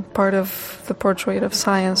part of the portrait of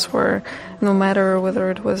science, where no matter whether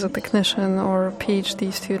it was a technician or a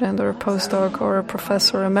PhD student or a postdoc or a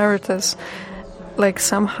professor emeritus, like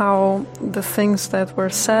somehow the things that were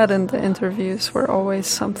said in the interviews were always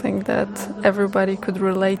something that everybody could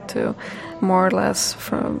relate to, more or less,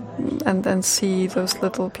 and then see those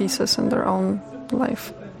little pieces in their own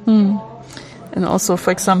life. And also,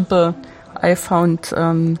 for example, I found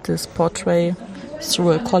this portrait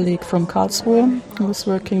through a colleague from Karlsruhe who was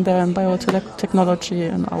working there in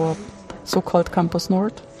biotechnology in our so-called Campus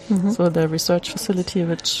Nord, so the research facility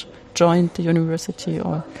which joined the university,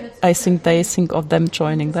 or I think they think of them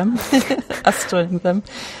joining them, us joining them.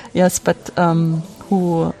 Yes, but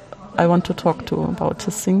who I want to talk to about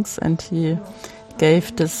his things, and he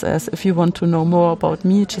gave this as, if you want to know more about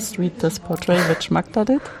me, just read this portrait which Magda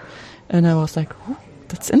did. And I was like, oh,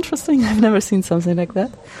 that's interesting. I've never seen something like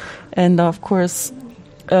that. And of course,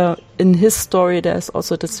 in his story, there's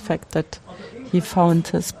also this fact that he found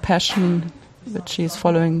his passion, which he's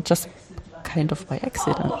following just kind of by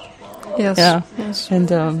accident. Yes. Yeah. Yes. And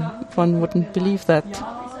one wouldn't believe that.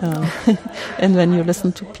 And when you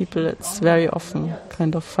listen to people, it's very often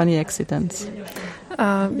kind of funny accidents.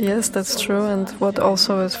 Yes, that's true. And what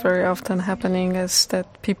also is very often happening is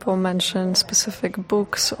that people mention specific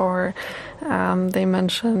books, or they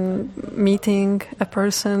mention meeting a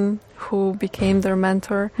person who became their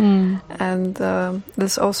mentor. And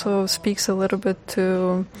this also speaks a little bit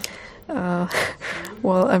to...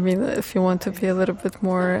 well, I mean, if you want to be a little bit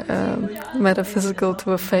more metaphysical,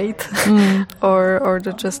 to a fate, or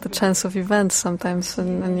just the chance of events sometimes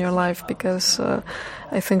in your life, because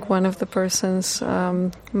I think one of the persons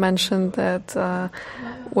mentioned that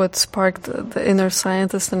what sparked the inner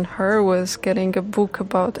scientist in her was getting a book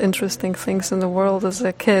about interesting things in the world as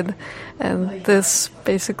a kid, and this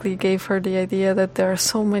basically gave her the idea that there are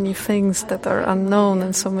so many things that are unknown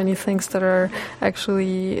and so many things that are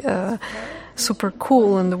actually super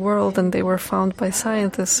cool in the world, and they were found by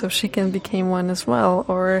scientists, so she can become one as well.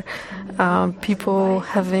 Or people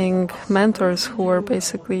having mentors who are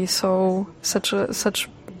basically such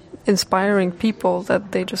inspiring people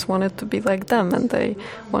that they just wanted to be like them, and they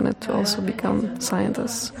wanted to also become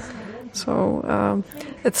scientists. So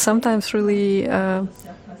it's sometimes really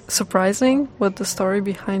surprising what the story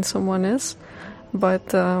behind someone is,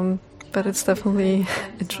 but it's definitely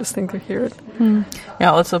interesting to hear it.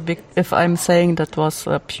 Yeah, also if I'm saying that was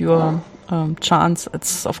a pure chance,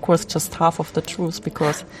 it's of course just half of the truth,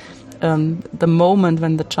 because the moment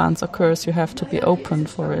when the chance occurs, you have to be open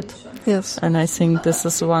for it. Yes. And I think this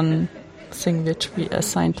is one thing which we as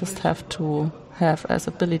scientists have to have as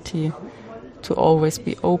ability, to always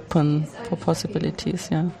be open for possibilities,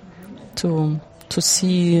 to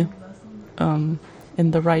see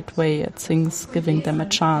in the right way at things, giving them a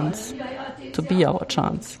chance to be our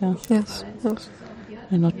chance. Yes.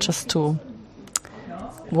 And not just to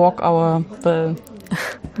walk our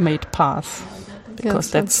made path, because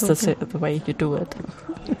that's the way you do it.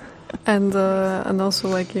 And also,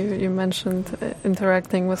 like you mentioned,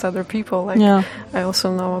 interacting with other people. I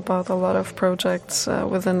also know about a lot of projects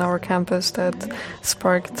within our campus that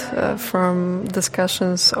sparked from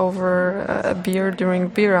discussions over a beer during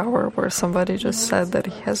beer hour, where somebody just said that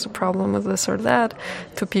he has a problem with this or that,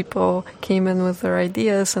 to people came in with their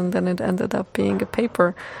ideas, and then it ended up being a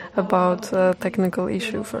paper about a technical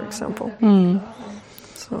issue, for example.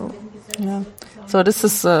 So this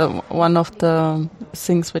is one of the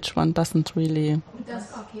things which one doesn't really,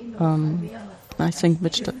 I think,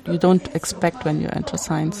 which you don't expect when you enter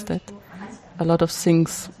science, that a lot of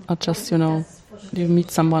things are just, you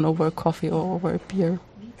meet someone over a coffee or over a beer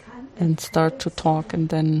and start to talk, and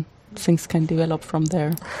then things can develop from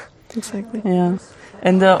there. Exactly. Yeah.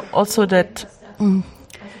 And also that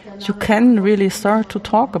you can really start to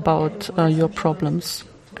talk about your problems,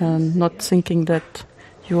 and not thinking that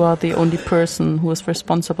you are the only person who is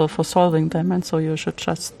responsible for solving them, and so you should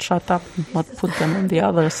just shut up and not put them on the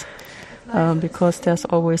others, because there's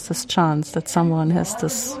always this chance that someone has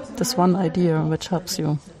this one idea which helps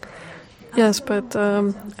you. Yes, but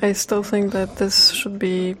I still think that this should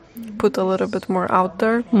be put a little bit more out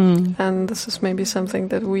there, and this is maybe something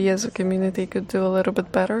that we as a community could do a little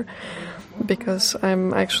bit better, because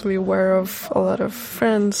I'm actually aware of a lot of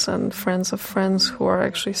friends and friends of friends who are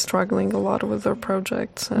actually struggling a lot with their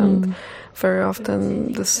projects, and very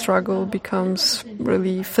often the struggle becomes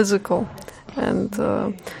really physical, and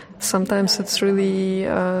sometimes it's really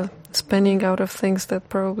spinning out of things that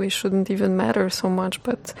probably shouldn't even matter so much,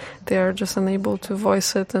 but they are just unable to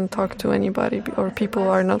voice it and talk to anybody, or people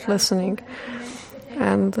are not listening.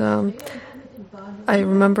 And I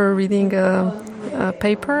remember reading a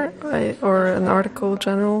paper or an article in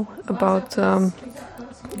general about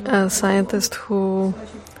a scientist who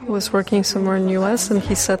who was working somewhere in the US, and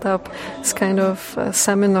he set up this kind of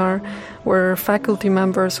seminar where faculty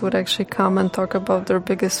members would actually come and talk about their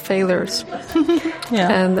biggest failures.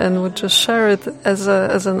 And would just share it as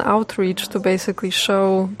an outreach to basically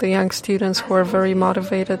show the young students who are very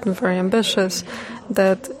motivated and very ambitious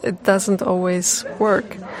that it doesn't always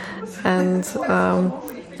work. And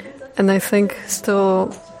I think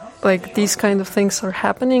still, like, these kind of things are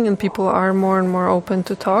happening and people are more and more open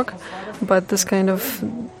to talk, but this kind of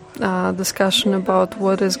discussion about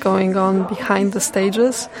what is going on behind the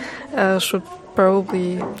stages should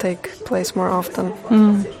probably take place more often.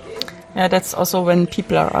 Yeah, that's also when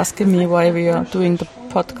people are asking me why we are doing the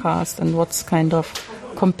podcast and what's kind of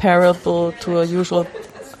comparable to a usual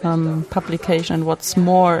publication, what's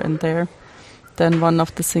more in there. Then one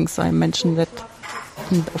of the things I mentioned that,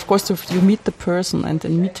 of course, if you meet the person, and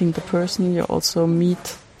in meeting the person you also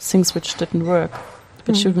meet things which didn't work,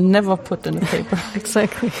 which you would never put in a paper.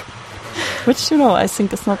 Exactly. Which, I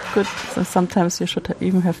think is not good. So sometimes you should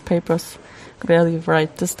even have papers where you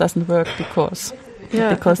write, this doesn't work because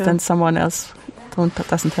then someone else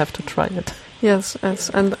doesn't have to try it. Yes,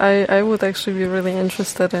 and I would actually be really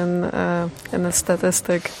interested in a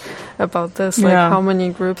statistic about this, like how many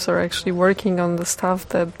groups are actually working on the stuff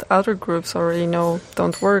that other groups already know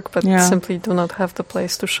don't work, but simply do not have the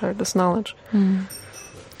place to share this knowledge.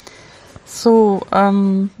 So,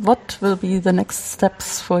 what will be the next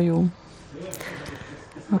steps for you?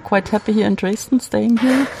 You're quite happy here in Dresden, staying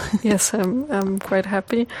here? Yes, I'm quite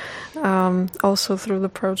happy. Also, through the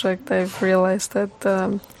project, I've realized that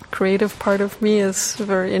the creative part of me is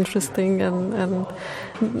very interesting and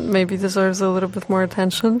maybe deserves a little bit more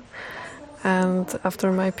attention. And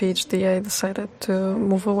after my PhD, I decided to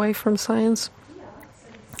move away from science.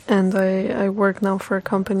 And I work now for a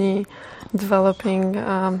company developing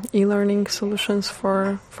e-learning solutions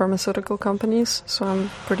for pharmaceutical companies. So I'm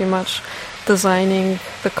pretty much designing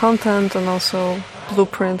the content and also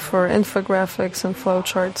blueprint for infographics and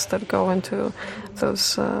flowcharts that go into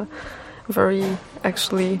those very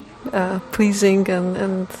actually pleasing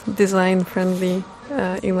and design-friendly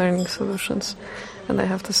e-learning solutions. And I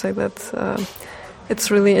have to say that it's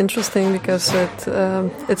really interesting because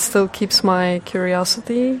it still keeps my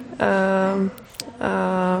curiosity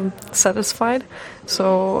satisfied.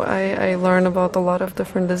 So I learn about a lot of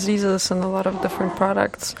different diseases and a lot of different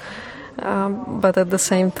products. But at the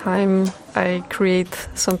same time, I create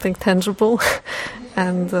something tangible.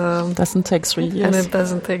 And doesn't take 3 years. And it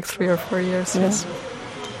doesn't take 3 or 4 years.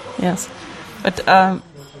 Yes. But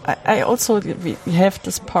I also, we have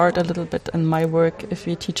this part a little bit in my work if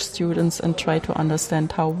we teach students and try to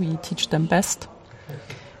understand how we teach them best.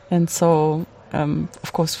 And so,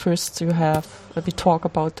 of course, first we talk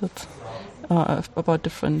about it, about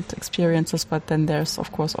different experiences, but then there's,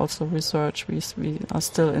 of course, also research. We are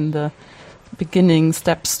still in the beginning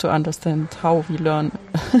steps to understand how we learn.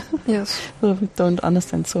 Yes. Well, we don't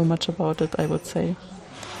understand so much about it, I would say.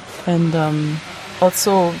 And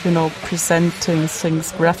also, presenting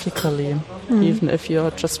things graphically, even if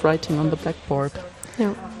you're just writing on the blackboard.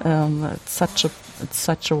 Yeah. It's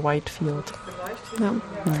such a wide field. Yeah.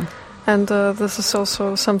 And this is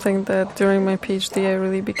also something that during my PhD I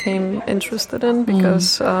really became interested in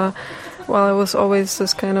because while I was always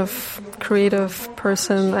this kind of creative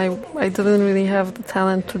person, I didn't really have the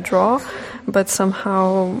talent to draw, but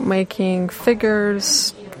somehow making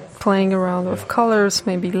figures, playing around with colors,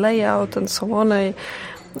 maybe layout and so on,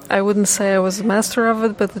 I wouldn't say I was a master of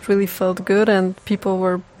it, but it really felt good and people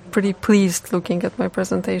were pretty pleased looking at my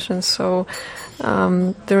presentations. So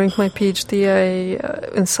during my PhD,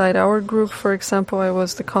 inside our group, for example, I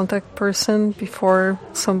was the contact person before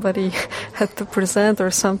somebody had to present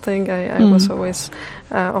or something. I was always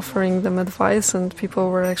offering them advice and people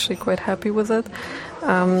were actually quite happy with it.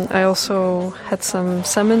 I also had some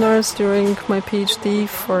seminars during my PhD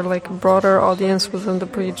for like a broader audience within the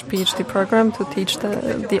PhD program to teach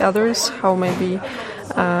the others how maybe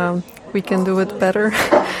we can do it better.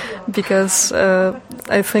 Because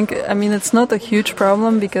I think, it's not a huge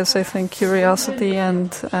problem because I think curiosity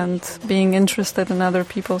and being interested in other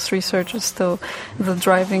people's research is still the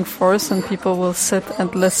driving force, and people will sit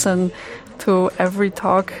and listen to every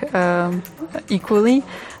talk equally.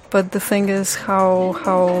 But the thing is how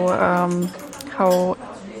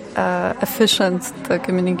efficient the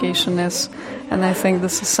communication is, and I think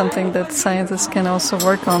this is something that scientists can also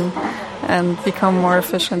work on and become more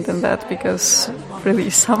efficient in that, because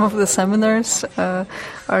really some of the seminars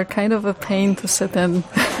are kind of a pain to sit in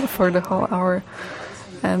for the whole hour.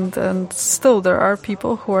 And still there are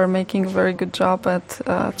people who are making a very good job at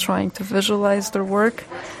trying to visualize their work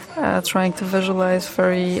trying to visualize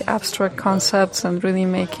very abstract concepts and really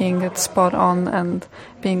making it spot on and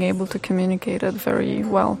being able to communicate it very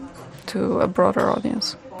well to a broader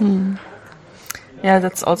audience. Yeah,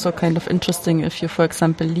 that's also kind of interesting if you, for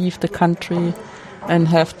example, leave the country and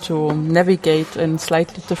have to navigate in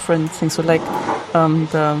slightly different things. So like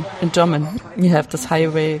in German, you have this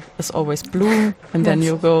highway is always blue, and then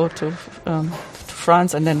you go to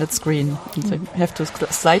France and then it's green. And so you have to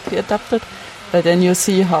slightly adapt it, but then you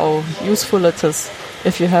see how useful it is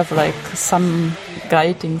if you have like some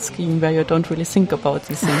guiding scheme where you don't really think about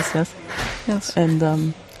these things. Yes. Yes.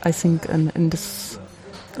 And I think in this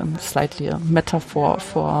slightly a metaphor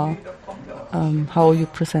for how you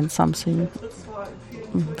present something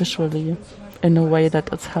visually in a way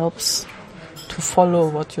that it helps to follow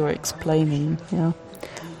what you're explaining. Yeah.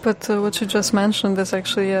 But what you just mentioned is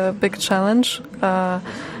actually a big challenge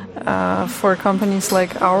for companies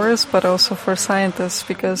like ours, but also for scientists,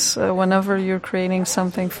 because whenever you're creating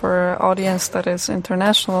something for an audience that is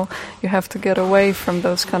international, you have to get away from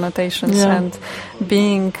those connotations. Yeah. And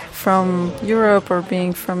being from Europe or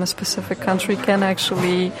being from a specific country can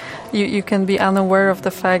actually, you can be unaware of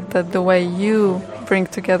the fact that the way you bring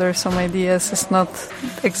together some ideas is not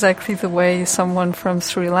exactly the way someone from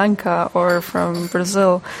Sri Lanka or from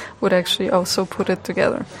Brazil would actually also put it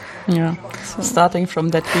together. Yeah. So, starting from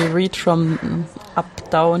that, we read from up,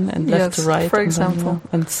 down, and left to right, for example,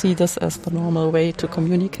 and see this as the normal way to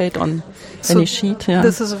communicate on any sheet. Yeah.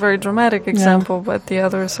 This is a very dramatic example, but the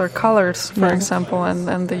others are colors, for example,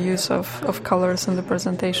 and the use of colors in the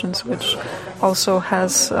presentations, which also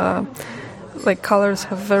has, like colors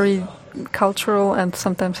have very cultural and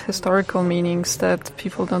sometimes historical meanings that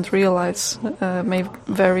people don't realize may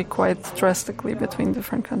vary quite drastically between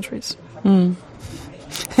different countries.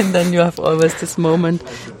 And then you have always this moment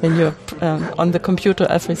when you're on the computer,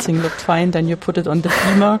 everything looked fine, then you put it on the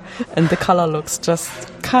beamer and the color looks just,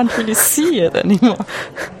 can't really see it anymore.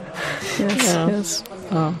 Yes.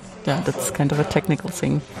 Yeah, that's kind of a technical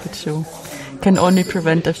thing which you can only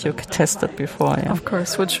prevent if you test it before. Yeah. Of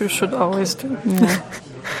course, which you should always do. Yeah.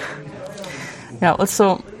 Yeah,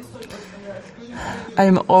 also,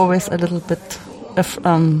 I'm always a little bit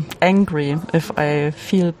angry if I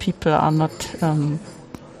feel people are not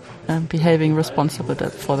behaving responsible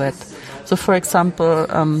for that. So, for example,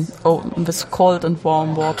 with cold and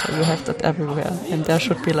warm water, you have that everywhere, and there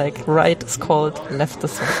should be like right is cold, left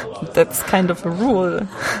is hot. That's kind of a rule.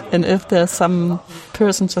 And if there's some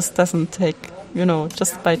person just doesn't take,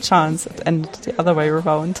 just by chance, it ended the other way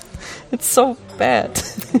around, it's so bad.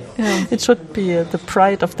 Yeah. It should be the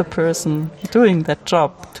pride of the person doing that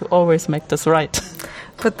job to always make this right.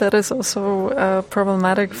 But that is also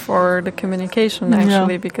problematic for the communication,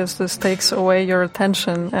 actually, because this takes away your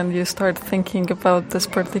attention and you start thinking about this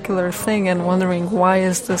particular thing and wondering why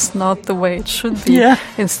is this not the way it should be,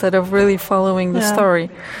 instead of really following the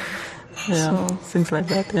story. Yeah, so, things like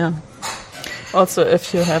that, yeah. Also,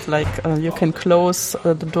 if you have you can close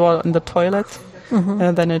the door in the toilet,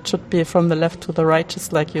 then it should be from the left to the right,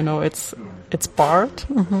 just like, it's barred.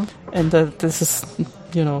 And this is,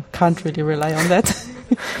 can't really rely on that.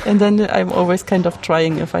 And then I'm always kind of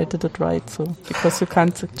trying if I did it right, so because you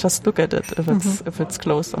can't just look at it if it's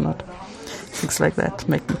closed or not. Things like that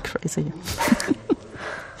make me crazy.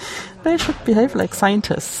 They should behave like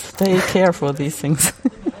scientists. They care for these things.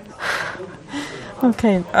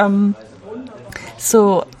 Okay.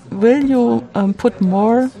 So will you put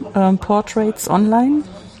more portraits online?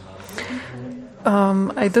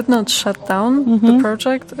 I did not shut down the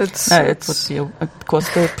project. It would be, of course,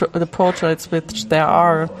 the portraits which there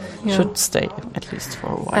are should stay at least for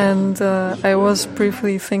a while. And I was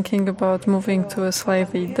briefly thinking about moving to a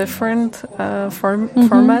slightly different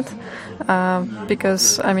format,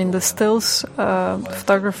 because the stills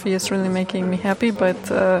photography is really making me happy,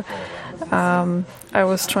 but I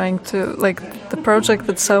was trying to, the project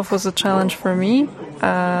itself was a challenge for me.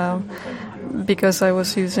 Because I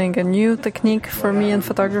was using a new technique for me in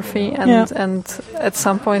photography, and at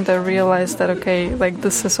some point I realized that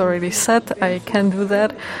this is already set, I can do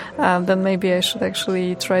that, then maybe I should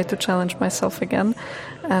actually try to challenge myself again.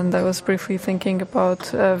 And I was briefly thinking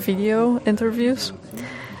about video interviews,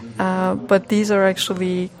 but these are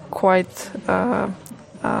actually quite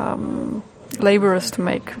laborious to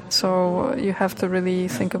make, so you have to really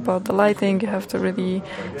think about the lighting, you have to really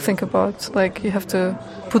think about, you have to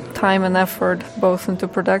put time and effort both into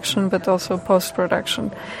production but also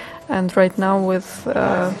post-production. And right now with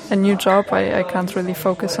a new job I can't really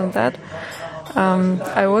focus on that.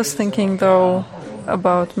 I was thinking though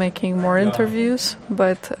about making more interviews,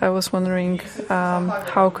 but I was wondering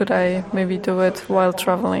how could I maybe do it while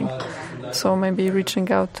traveling. So maybe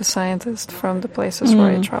reaching out to scientists from the places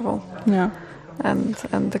where I travel. Yeah.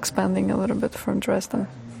 And expanding a little bit from Dresden.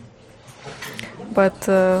 But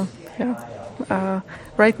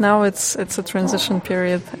right now it's a transition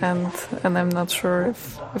period, and I'm not sure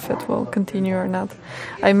if it will continue or not.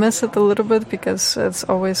 I miss it a little bit because it's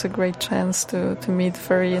always a great chance to meet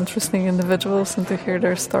very interesting individuals and to hear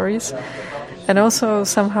their stories. And also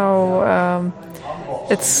somehow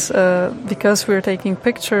it's because we're taking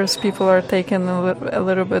pictures, people are taken a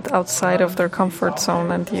little bit outside of their comfort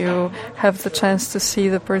zone, and you have the chance to see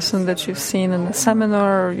the person that you've seen in a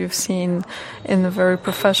seminar or you've seen in a very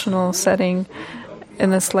professional setting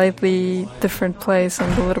in a slightly different place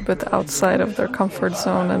and a little bit outside of their comfort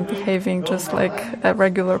zone and behaving just like a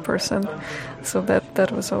regular person. So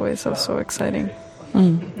that was always also exciting.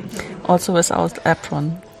 Also without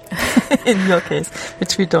apron, in your case,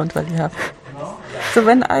 which we don't really have. So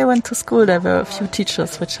when I went to school, there were a few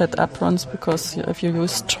teachers which had aprons, because if you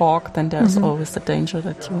use chalk, then there's always the danger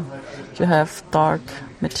that you have dark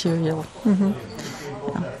material. Yeah,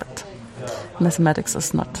 but mathematics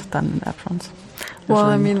is not done in aprons. Well,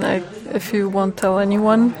 I mean, if you won't tell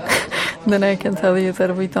anyone, then I can tell you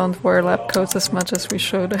that we don't wear lab coats as much as we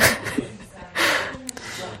should.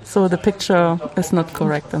 So the picture is not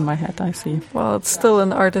correct in my head, I see. Well, it's still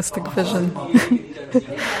an artistic vision.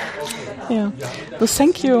 Yeah. So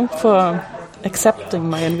thank you for accepting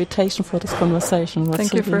my invitation for this conversation.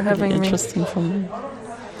 Thank you for having me. Interesting for me.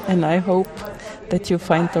 And I hope that you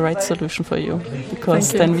find the right solution for you,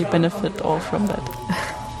 because then we benefit all from that.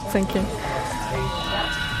 Thank you.